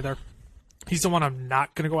gave out on me there. He's the one I'm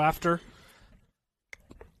not going to go after.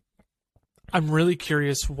 I'm really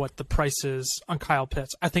curious what the price is on Kyle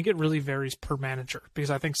Pitts. I think it really varies per manager,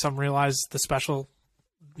 because I think some realize the special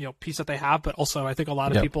piece that they have, but also I think a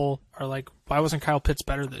lot of people are like, why wasn't Kyle Pitts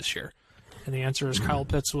better this year? And the answer is Kyle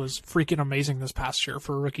Pitts was freaking amazing this past year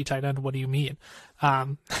for a rookie tight end. What do you mean?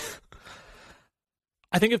 I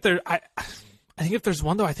think if there's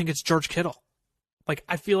one though, I think it's George Kittle.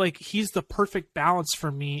 I feel like he's the perfect balance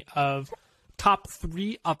for me of top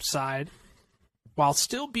 3 upside while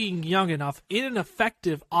still being young enough in an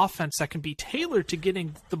effective offense that can be tailored to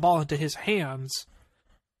getting the ball into his hands.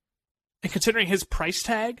 And considering his price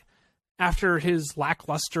tag after his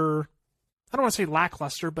lackluster, I don't want to say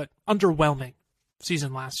lackluster, but underwhelming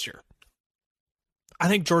season last year, I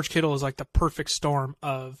think George Kittle is the perfect storm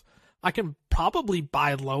of, I can probably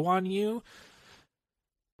buy low on you,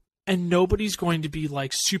 and nobody's going to be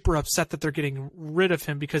super upset that they're getting rid of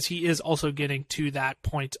him, because he is also getting to that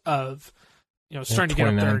point of, starting to get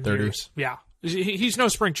up there in 30. Years. Yeah. He's no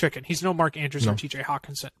spring chicken. He's no Mark Andrews or TJ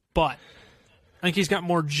Hawkinson, but I think he's got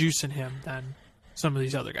more juice in him than some of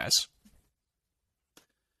these other guys.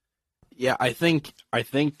 Yeah, I think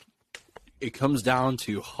it comes down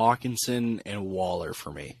to Hawkinson and Waller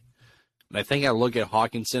for me. And I think I look at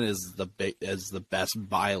Hawkinson as the best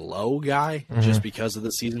buy low guy, just because of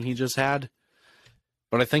the season he just had.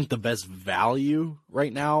 But I think the best value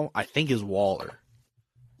right now, I think, is Waller.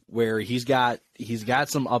 where he's got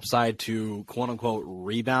some upside to quote unquote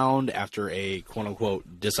rebound after a quote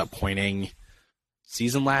unquote disappointing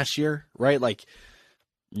season last year, right? Like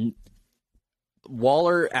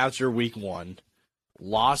Waller after week 1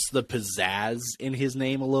 lost the pizzazz in his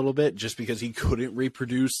name a little bit just because he couldn't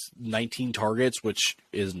reproduce 19 targets, which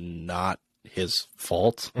is not his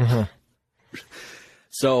fault. Mm-hmm.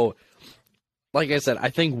 So, like I said, I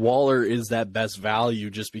think Waller is that best value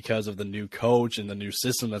just because of the new coach and the new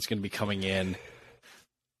system that's going to be coming in.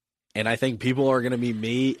 And I think people are going to be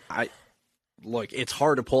me. Look, it's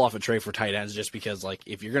hard to pull off a trade for tight ends just because, like,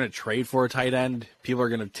 if you're going to trade for a tight end, people are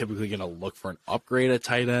typically going to look for an upgrade at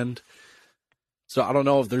tight end. So I don't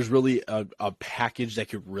know if there's really a package that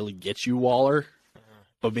could really get you Waller,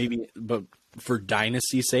 but for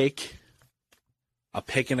dynasty's sake, a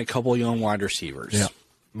pick and a couple young wide receivers. Yeah,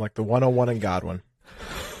 like the 101 in Godwin.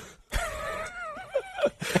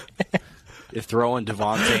 If throwing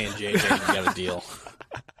Devontae and JJ, you got a deal.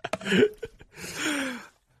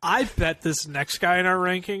 I bet this next guy in our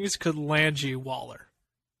rankings could land you Waller.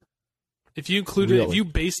 If you if you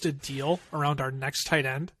based a deal around our next tight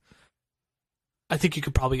end, I think you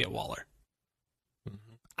could probably get Waller.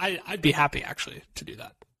 Mm-hmm. I'd be happy, actually, to do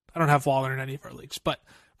that. I don't have Waller in any of our leagues. But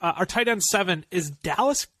our tight end 7 is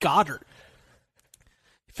Dallas Goedert.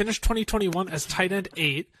 He finished 2021 as tight end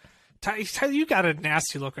 8. Tyler, you got a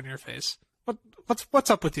nasty look on your face. What's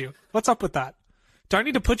up with you? What's up with that? Do I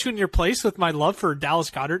need to put you in your place with my love for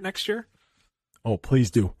Dallas Goedert next year? Oh,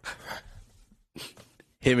 please do.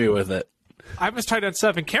 Hit me with it. I'm his tight end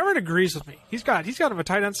 7. Cameron agrees with me. He's got him a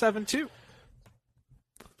tight end 7 too.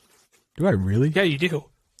 Do I really? Yeah, you do.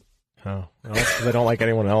 Oh, well, because I don't like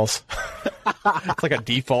anyone else. It's like a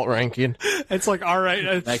default ranking. It's like, all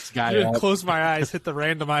right, next guy. Close my eyes, hit the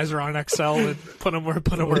randomizer on Excel, and put them where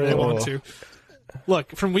they want to.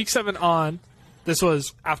 Look, from week 7 on, this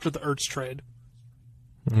was after the Ertz trade.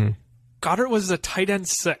 Mm-hmm. Goddard was a tight end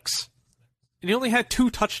 6, and he only had 2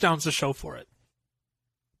 touchdowns to show for it.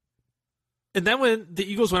 And then when the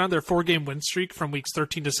Eagles went on their 4-game win streak from weeks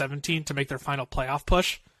 13 to 17 to make their final playoff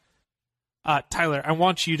push, Tyler, I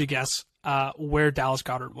want you to guess where Dallas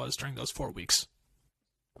Goedert was during those 4 weeks.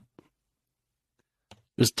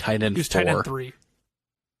 He was tight end 4. He was tight end 3.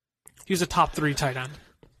 He was a top 3 tight end.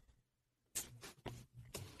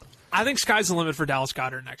 I think sky's the limit for Dallas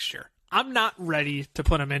Goedert next year. I'm not ready to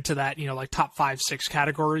put him into that, like top 5, 6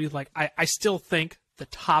 category. Like I still think the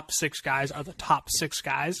top 6 guys are the top 6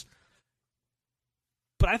 guys.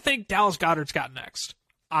 But I think Dallas Goedert's got next.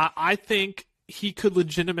 I think he could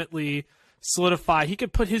legitimately solidify. He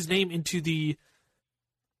could put his name into the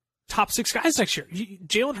top 6 guys next year.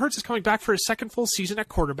 Jalen Hurts is coming back for his second full season at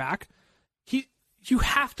quarterback. You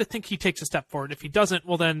have to think he takes a step forward. If he doesn't,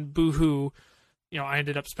 well then boo-hoo. I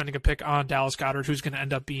ended up spending a pick on Dallas Goedert, who's going to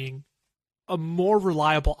end up being a more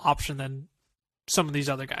reliable option than some of these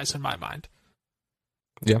other guys in my mind.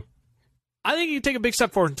 Yeah. I think he can take a big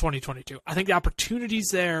step forward in 2022. I think the opportunity's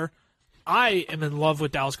there. I am in love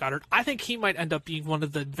with Dallas Goedert. I think he might end up being one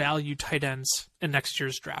of the value tight ends in next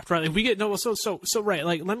year's draft. Right? Like we get right.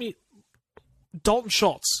 Like Dalton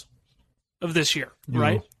Schultz of this year.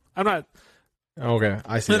 Right? I'm not. Okay,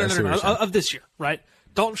 I see. No, of this year. Right?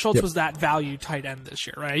 Dalton Schultz was that value tight end this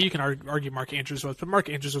year. Right? You can argue Mark Andrews was, but Mark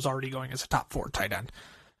Andrews was already going as a top 4 tight end.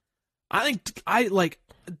 I think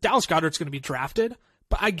Dallas Goedert's going to be drafted.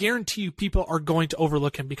 But I guarantee you people are going to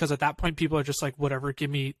overlook him because at that point people are just like, whatever, give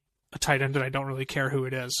me a tight end and I don't really care who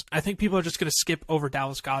it is. I think people are just going to skip over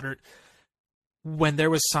Dallas Goedert when there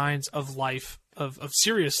was signs of life, of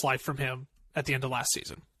serious life from him at the end of last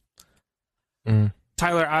season. Mm.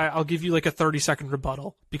 Tyler, I'll give you like a 30-second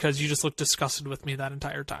rebuttal because you just looked disgusted with me that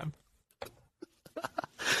entire time.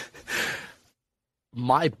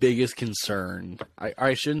 My biggest concern,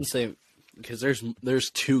 I shouldn't say, because there's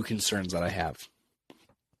 2 concerns that I have.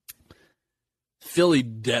 Philly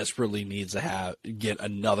desperately needs to get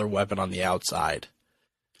another weapon on the outside.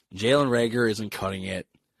 Jalen Reagor isn't cutting it.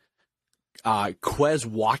 Quez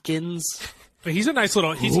Watkins, but he's a nice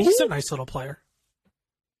little player.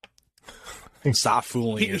 Stop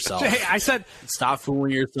fooling yourself. Hey, I said stop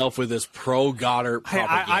fooling yourself with this pro Goddard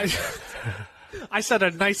propaganda. I said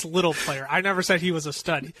a nice little player. I never said he was a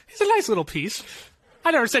stud. He's a nice little piece.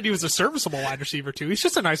 I never said he was a serviceable wide receiver too. He's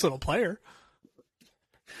just a nice little player.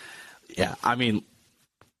 Yeah, I mean,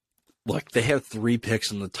 look, they have 3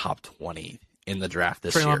 picks in the top 20 in the draft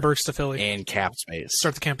this year. Traylon Burks to Philly. And cap space.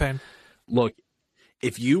 Start the campaign. Look,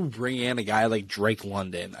 if you bring in a guy like Drake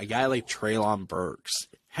London, a guy like Traylon Burks,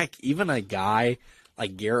 heck, even a guy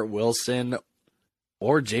like Garrett Wilson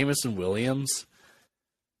or Jamison Williams,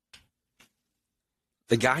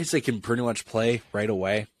 the guys that can pretty much play right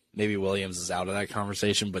away, Maybe Williams is out of that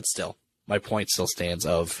conversation, but still, my point still stands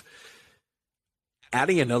of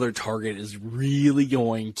adding another target is really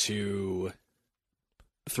going to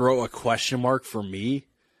throw a question mark for me,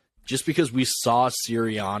 just because we saw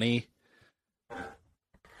Sirianni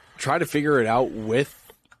try to figure it out with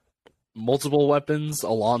multiple weapons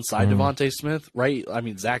alongside Devontae Smith, right? I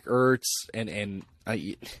mean, Zach Ertz and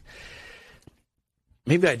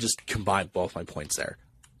maybe I just combined both my points there.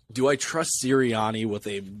 Do I trust Sirianni with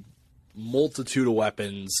a multitude of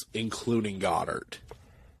weapons, including Goddard?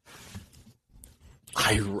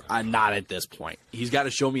 I'm not at this point. He's got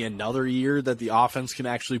to show me another year that the offense can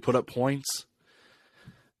actually put up points.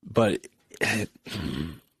 But I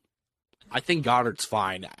think Goddard's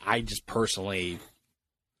fine. I just personally,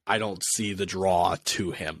 I don't see the draw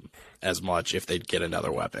to him as much if they get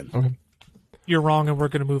another weapon. Okay. You're wrong, and we're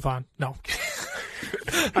going to move on. No.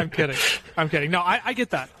 I'm kidding. No, I get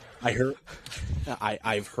that.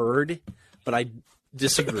 I've heard, but I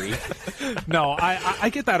disagree. No, I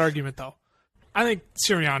get that argument, though. I think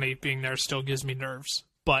Sirianni being there still gives me nerves,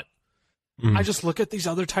 but I just look at these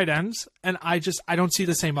other tight ends, and I don't see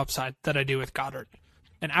the same upside that I do with Goddard.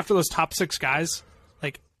 And after those top 6 guys,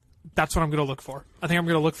 like, that's what I'm going to look for. I think I'm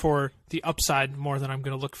going to look for the upside more than I'm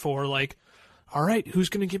going to look for, like, all right, who's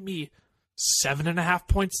going to give me 7.5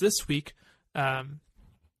 points this week?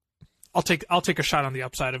 I'll take a shot on the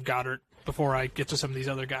upside of Goddard before I get to some of these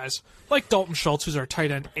other guys, like Dalton Schultz, who's our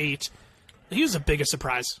tight end 8. He was the biggest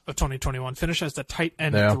surprise of 2021. Finished as the tight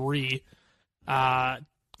end 3.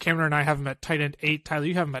 Cameron and I have him at tight end 8. Tyler,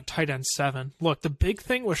 you have him at tight end 7. Look, the big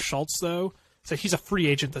thing with Schultz, though, is that he's a free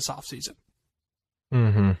agent this offseason.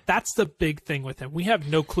 Mm-hmm. That's the big thing with him. We have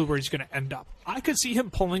no clue where he's going to end up. I could see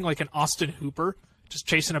him pulling like an Austin Hooper, just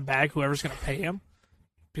chasing a bag, whoever's going to pay him,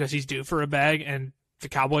 because he's due for a bag, and the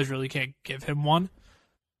Cowboys really can't give him one.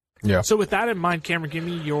 Yeah. So with that in mind, Cameron, give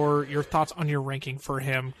me your thoughts on your ranking for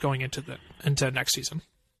him going into next season.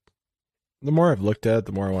 The more I've looked at it,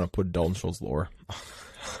 the more I want to put Dalton Schultz lower.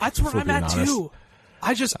 That's where I'm at too.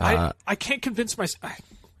 I just I can't convince myself.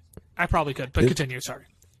 I probably could, but continue. Sorry.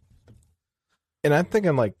 And I'm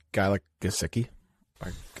thinking like a guy like Gesicki.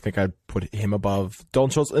 I think I'd put him above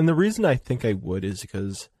Dalton Schultz. And the reason I think I would is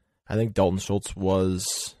because I think Dalton Schultz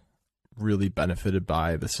was really benefited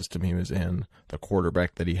by the system he was in, the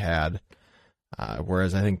quarterback that he had.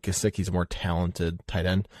 Whereas I think Gesicki's a more talented tight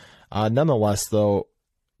end. Nonetheless, though,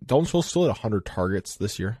 Dalton Schultz still had 100 targets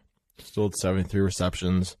this year. Still had 73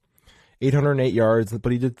 receptions, 808 yards,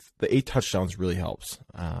 but he did the 8 touchdowns really helps.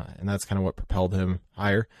 And that's kind of what propelled him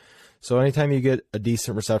higher. So anytime you get a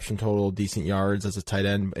decent reception total, decent yards as a tight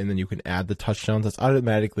end, and then you can add the touchdowns, that's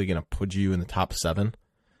automatically going to put you in the top 7.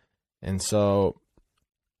 And so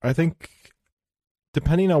I think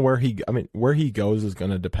depending on where he goes is going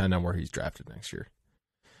to depend on where he's drafted next year.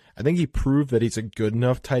 I think he proved that he's a good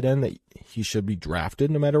enough tight end that he should be drafted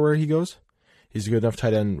no matter where he goes. He's a good enough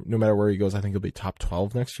tight end no matter where he goes. I think he'll be top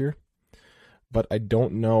 12 next year. But I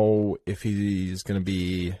don't know if he's going to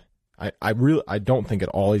be... I don't think at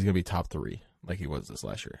all he's going to be top 3 like he was this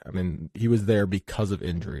last year. I mean, he was there because of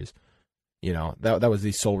injuries. You know, that was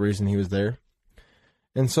the sole reason he was there.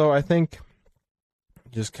 And so I think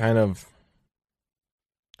just kind of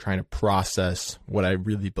trying to process what I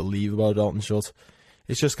really believe about Dalton Schultz,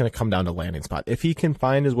 it's just going to come down to landing spot. If he can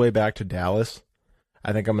find his way back to Dallas,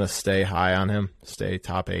 I think I'm going to stay high on him, stay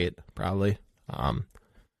top 8 probably,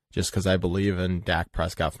 just because I believe in Dak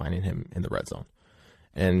Prescott finding him in the red zone.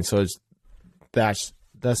 And so that's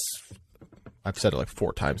I've said it like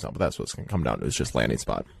 4 times now, but that's what it's going to come down to. It's just landing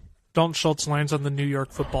spot. Dalton Schultz lands on the New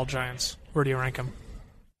York Football Giants. Where do you rank him?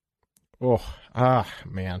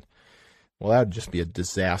 Man. Well, that would just be a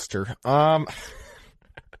disaster. I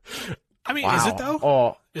mean, wow. Is it though?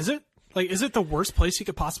 Oh, is it? Like, is it the worst place he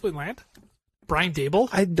could possibly land? Brian Dable?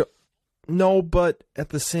 I don't know, but at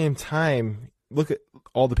the same time, look at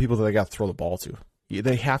all the people that they got to throw the ball to.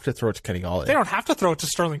 They have to throw it to Kenny Galladay. They don't have to throw it to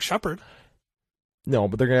Sterling Shepard. No,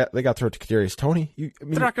 but they got to throw it to Kadarius Toney. They're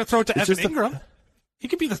not going to throw it to Evan Ingram. He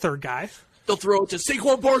could be the third guy. They'll throw it to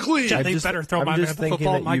Saquon Barkley. Yeah, they better throw my man to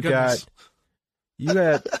football. My goodness. You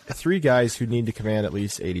got 3 guys who need to command at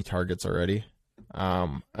least 80 targets already.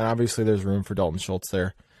 And obviously there's room for Dalton Schultz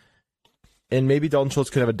there. And maybe Dalton Schultz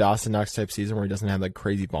could have a Dawson Knox type season where he doesn't have like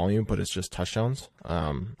crazy volume, but it's just touchdowns,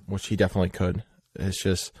 which he definitely could. It's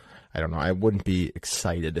just, I don't know. I wouldn't be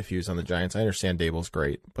excited if he was on the Giants. I understand Dable's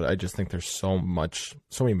great, but I just think there's so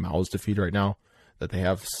many mouths to feed right now that they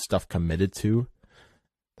have stuff committed to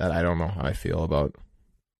that I don't know how I feel about.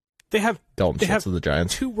 They have Dalton Schultz of the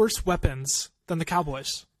Giants. 2 worse weapons than the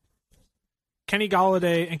Cowboys. Kenny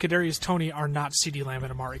Galladay and Kadarius Toney are not CeeDee Lamb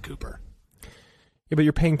and Amari Cooper. Yeah, but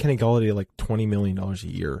you're paying Kenny Golladay like $20 million a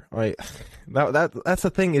year, right? That's the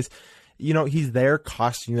thing is, he's there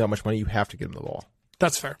costing you that much money. You have to get him the ball.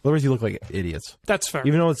 That's fair. Otherwise, you look like idiots. That's fair.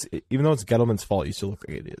 Even though it's Gettleman's fault, you still look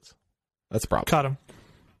like idiots. That's a problem. Cut him.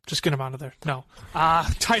 Just get him out of there. No.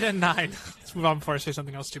 Tight end 9. Let's move on before I say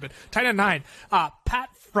something else stupid. Tight end 9. Pat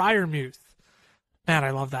Freiermuth. Man,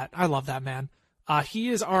 I love that. I love that man. He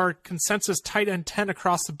is our consensus tight end 10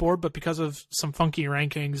 across the board, but because of some funky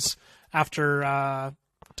rankings after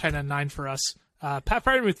tight end 9 for us, Pat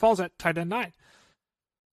Freiermuth falls at tight end 9.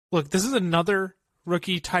 Look, this is another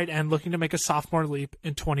rookie tight end looking to make a sophomore leap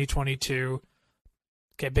in 2022.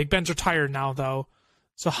 Okay, Big Ben's retired now, though.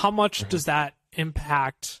 So how much does that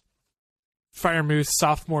impact Freiermuth's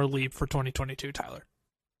sophomore leap for 2022, Tyler?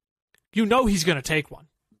 He's going to take one.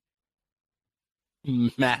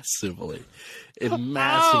 Massively. It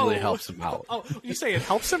massively helps him out. Oh, you say it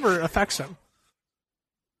helps him or affects him?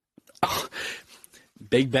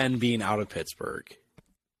 Big Ben being out of Pittsburgh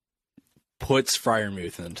puts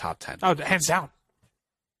Freiermuth in the top 10. Oh, hands down.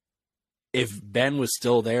 If Ben was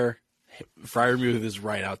still there, Freiermuth is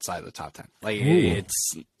right outside the top 10. Like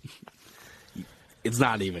it's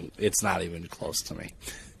not even close to me.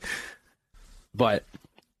 But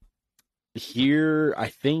here I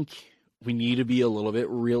think we need to be a little bit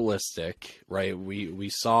realistic, right? We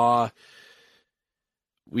saw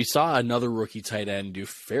another rookie tight end do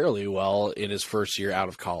fairly well in his first year out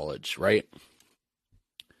of college, right?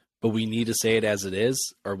 But we need to say it as it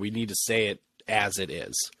is, or we need to say it as it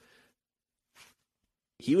is.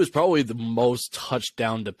 He was probably the most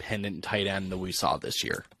touchdown-dependent tight end that we saw this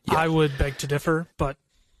year. Yeah. I would beg to differ, but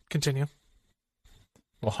continue.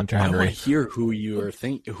 Well, Hunter Henry. I want to hear who you are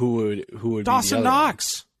who would Dawson be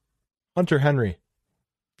Knox. Hunter Henry.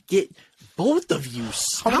 Get both of you.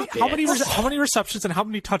 How many receptions and how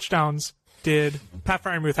many touchdowns did Pat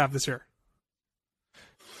Freiermuth have this year?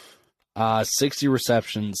 60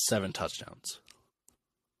 receptions, 7 touchdowns.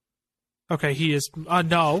 Okay, he is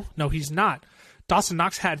no, he's not. Dawson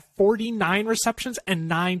Knox had 49 receptions and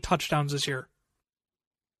 9 touchdowns this year.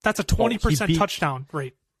 That's a 20% touchdown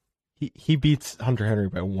rate. He beats Hunter Henry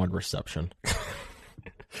by 1 reception.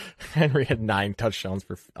 Henry had 9 touchdowns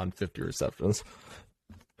on 50 receptions.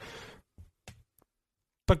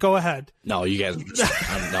 But go ahead. No, you guys.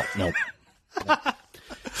 No.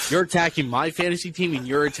 You're attacking my fantasy team, and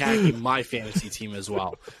you're attacking my fantasy team as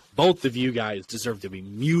well. Both of you guys deserve to be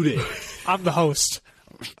muted. I'm the host.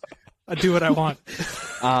 I do what I want.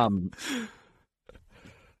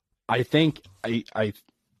 I think I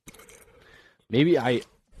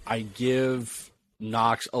give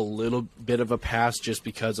Knox a little bit of a pass just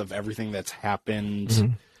because of everything that's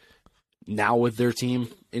happened now with their team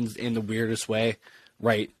in the weirdest way,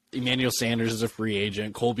 right? Emmanuel Sanders is a free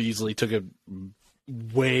agent. Cole Beasley took a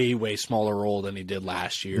way, way smaller role than he did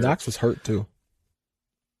last year. Knox was hurt too.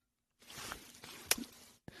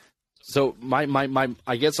 So my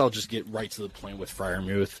I guess I'll just get right to the point with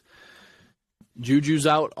Freiermuth. Juju's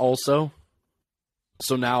out also.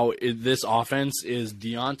 So now this offense is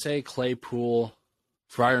Deontay, Claypool,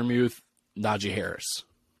 Freiermuth, Najee Harris.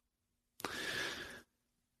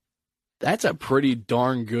 That's a pretty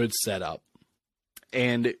darn good setup.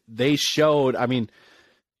 And they showed, I mean,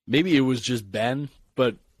 maybe it was just Ben,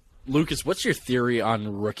 but Lucas, what's your theory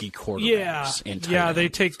on rookie quarterbacks? Yeah, they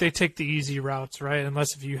take the easy routes, right?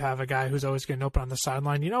 Unless if you have a guy who's always getting open on the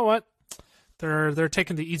sideline, you know what? They're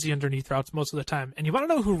taking the easy underneath routes most of the time. And you want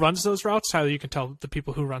to know who runs those routes? Tyler, you can tell the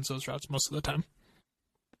people who runs those routes most of the time.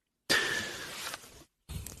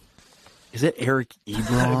 Is it Eric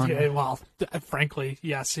Ebron? Yeah, well, frankly,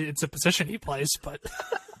 yes, it's a position he plays, but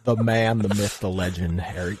the man, the myth, the legend,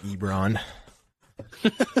 Eric Ebron.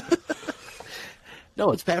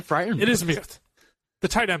 No, it's Pat Freiermuth. It is Muth. The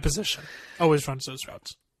tight end position always runs those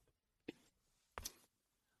routes.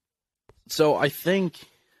 So I think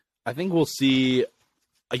we'll see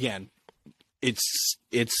again.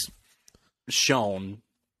 It's shown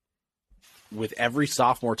with every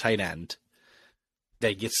sophomore tight end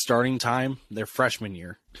that gets starting time their freshman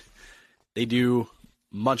year. They do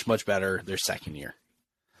much, much better their second year.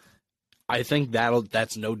 I think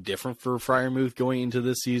that's no different for Freiermuth going into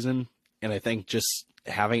this season. And I think just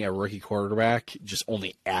having a rookie quarterback just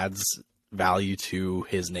only adds value to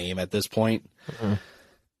his name at this point. Mm-hmm.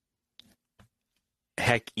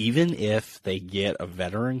 Heck, even if they get a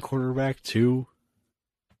veteran quarterback too,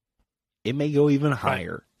 it may go even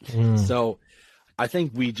higher. So I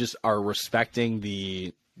think we just are respecting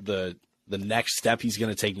the next step he's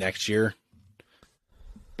going to take next year.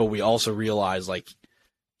 But we also realize like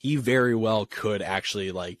he very well could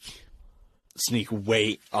actually like sneak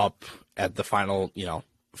way up at the final,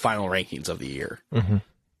 final rankings of the year Mm-hmm.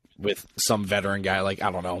 with some veteran guy like,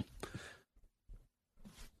 I don't know,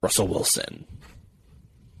 Russell Wilson,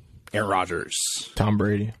 Aaron Rodgers, Tom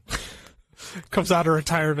Brady. Comes out of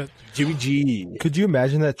retirement. Jimmy G. Could you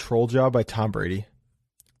imagine that troll job by Tom Brady?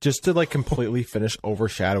 Just to like completely finish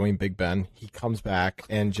overshadowing Big Ben, he comes back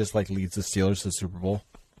and just like leads the Steelers to the Super Bowl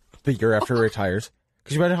the year after he retires.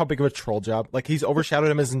 Could you imagine how big of a troll job? Like he's overshadowed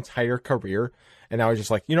him his entire career, and now he's just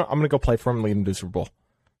like, I'm going to go play for him and lead him to the Super Bowl.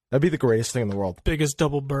 That'd be the greatest thing in the world. Biggest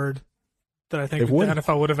double bird that I think the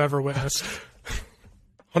NFL would have ever witnessed.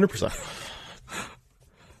 100%.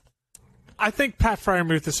 I think Pat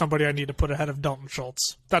Freiermuth is somebody I need to put ahead of Dalton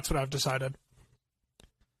Schultz. That's what I've decided.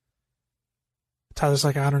 Tyler's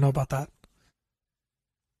like, I don't know about that.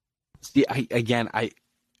 See,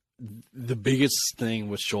 the biggest thing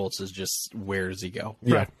with Schultz is just where does he go?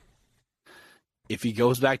 Yeah. Right. If he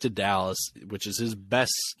goes back to Dallas, which is his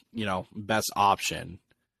best option,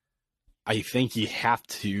 I think you have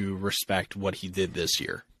to respect what he did this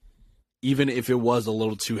year. Even if it was a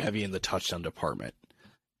little too heavy in the touchdown department,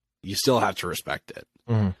 you still have to respect it.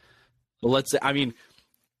 Mm-hmm. But let's say,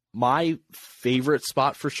 my favorite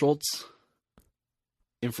spot for Schultz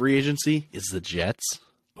in free agency is the Jets.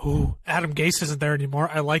 Ooh, Adam Gase isn't there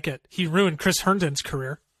anymore. I like it. He ruined Chris Herndon's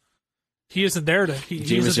career. He isn't there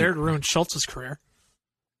to ruin Schultz's career.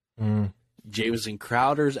 Jamison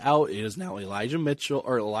Crowder's out. It is now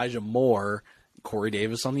Elijah Moore, Corey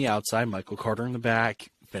Davis on the outside, Michael Carter in the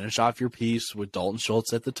back. Finish off your piece with Dalton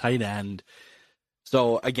Schultz at the tight end.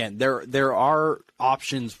 So again, there are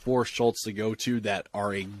options for Schultz to go to that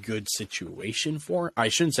are a good situation for. I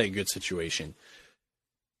shouldn't say a good situation.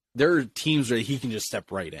 There are teams where he can just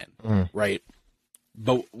step right in, right?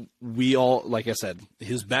 But we all, like I said,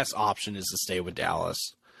 his best option is to stay with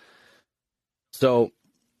Dallas. So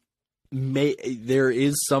there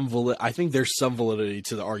is I think there's some validity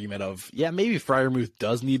to the argument of, maybe Freiermuth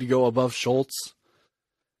does need to go above Schultz.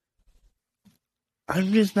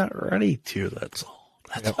 I'm just not ready to. That's all.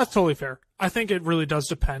 That's totally fair. I think it really does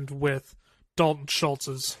depend with Dalton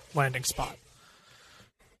Schultz's landing spot.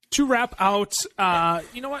 To wrap out,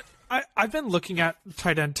 you know what? I've been looking at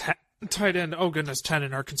tight end 10 in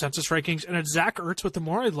our consensus rankings, and it's Zach Ertz. But the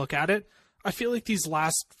more I look at it, I feel like these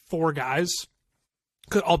last four guys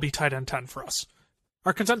could all be tight end 10 for us.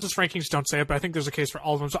 Our consensus rankings don't say it, but I think there's a case for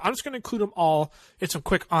all of them. So I'm just going to include them all in some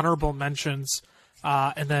quick honorable mentions,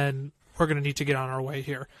 and then we're going to need to get on our way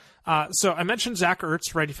here. So I mentioned Zach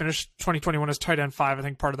Ertz, right? He finished 2021 as tight end 5. I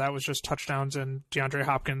think part of that was just touchdowns and DeAndre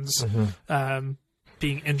Hopkins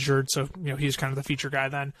being injured. So, he's kind of the feature guy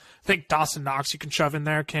then. I think Dawson Knox you can shove in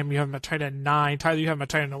there. Cam, you have him at tight end 9. Tyler, you have him at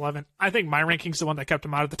tight end 11. I think my ranking's the one that kept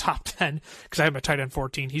him out of the top 10 because I have him at tight end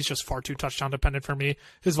 14. He's just far too touchdown dependent for me.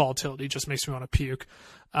 His volatility just makes me want to puke.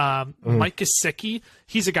 Mike Gesicki,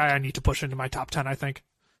 he's a guy I need to push into my top 10, I think.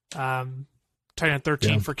 Tight end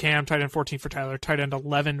 13 for Cam, tight end 14 for Tyler, tight end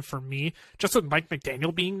 11 for me. Just with Mike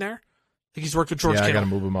McDaniel being there, I think he's worked with George Kittle. I got to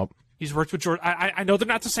move him up. He's worked with George. I know they're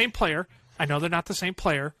not the same player.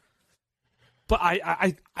 But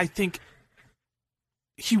I think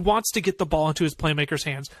he wants to get the ball into his playmaker's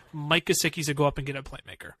hands. Mike Gesicki's a go up and get a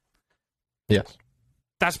playmaker. Yes.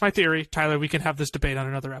 That's my theory. Tyler, we can have this debate on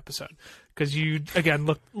another episode because you, again,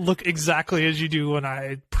 look exactly as you do when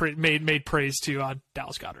I made praise to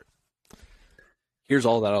Dallas Goedert. Here's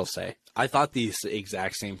all that I'll say. I thought the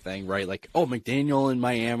exact same thing, right? Like, McDaniel in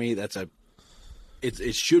Miami,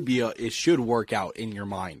 it should work out in your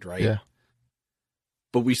mind, right? Yeah.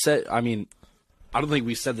 But we said, I don't think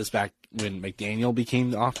we said this back when McDaniel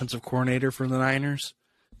became the offensive coordinator for the Niners.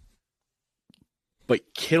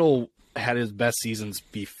 But Kittle had his best seasons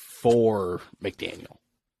before McDaniel.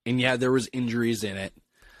 And there was injuries in it.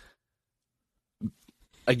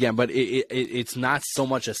 Again, but it's not so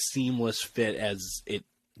much a seamless fit as it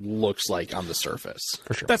looks like on the surface.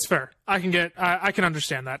 For sure. That's fair. I can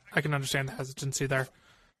understand that. I can understand the hesitancy there.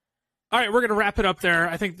 All right, we're going to wrap it up there.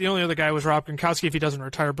 I think the only other guy was Rob Gronkowski. If he doesn't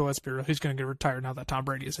retire, but let's be real, he's going to get retired now that Tom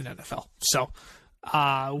Brady is in NFL. So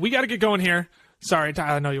we got to get going here. Sorry,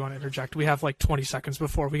 Tyler, I know you want to interject. We have like 20 seconds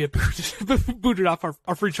before we get booted off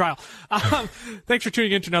our free trial. Thanks for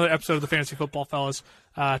tuning in to another episode of the Fantasy Football Fellas.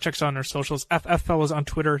 Check us out on our socials. FF Fellas on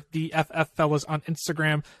Twitter, the FF Fellas on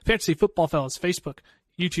Instagram, Fantasy Football Fellas, Facebook,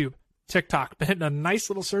 YouTube, TikTok. Been hitting a nice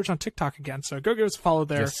little surge on TikTok again, so go give us a follow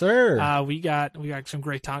there. Yes, sir. We got some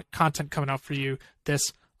great content coming out for you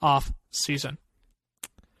this off season.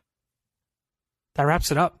 That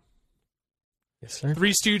wraps it up. Yes, sir.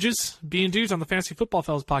 Three Stooges being dudes on the Fantasy Football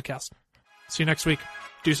Fellas podcast. See you next week.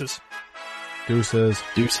 Deuces. Deuces.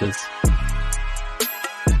 Deuces.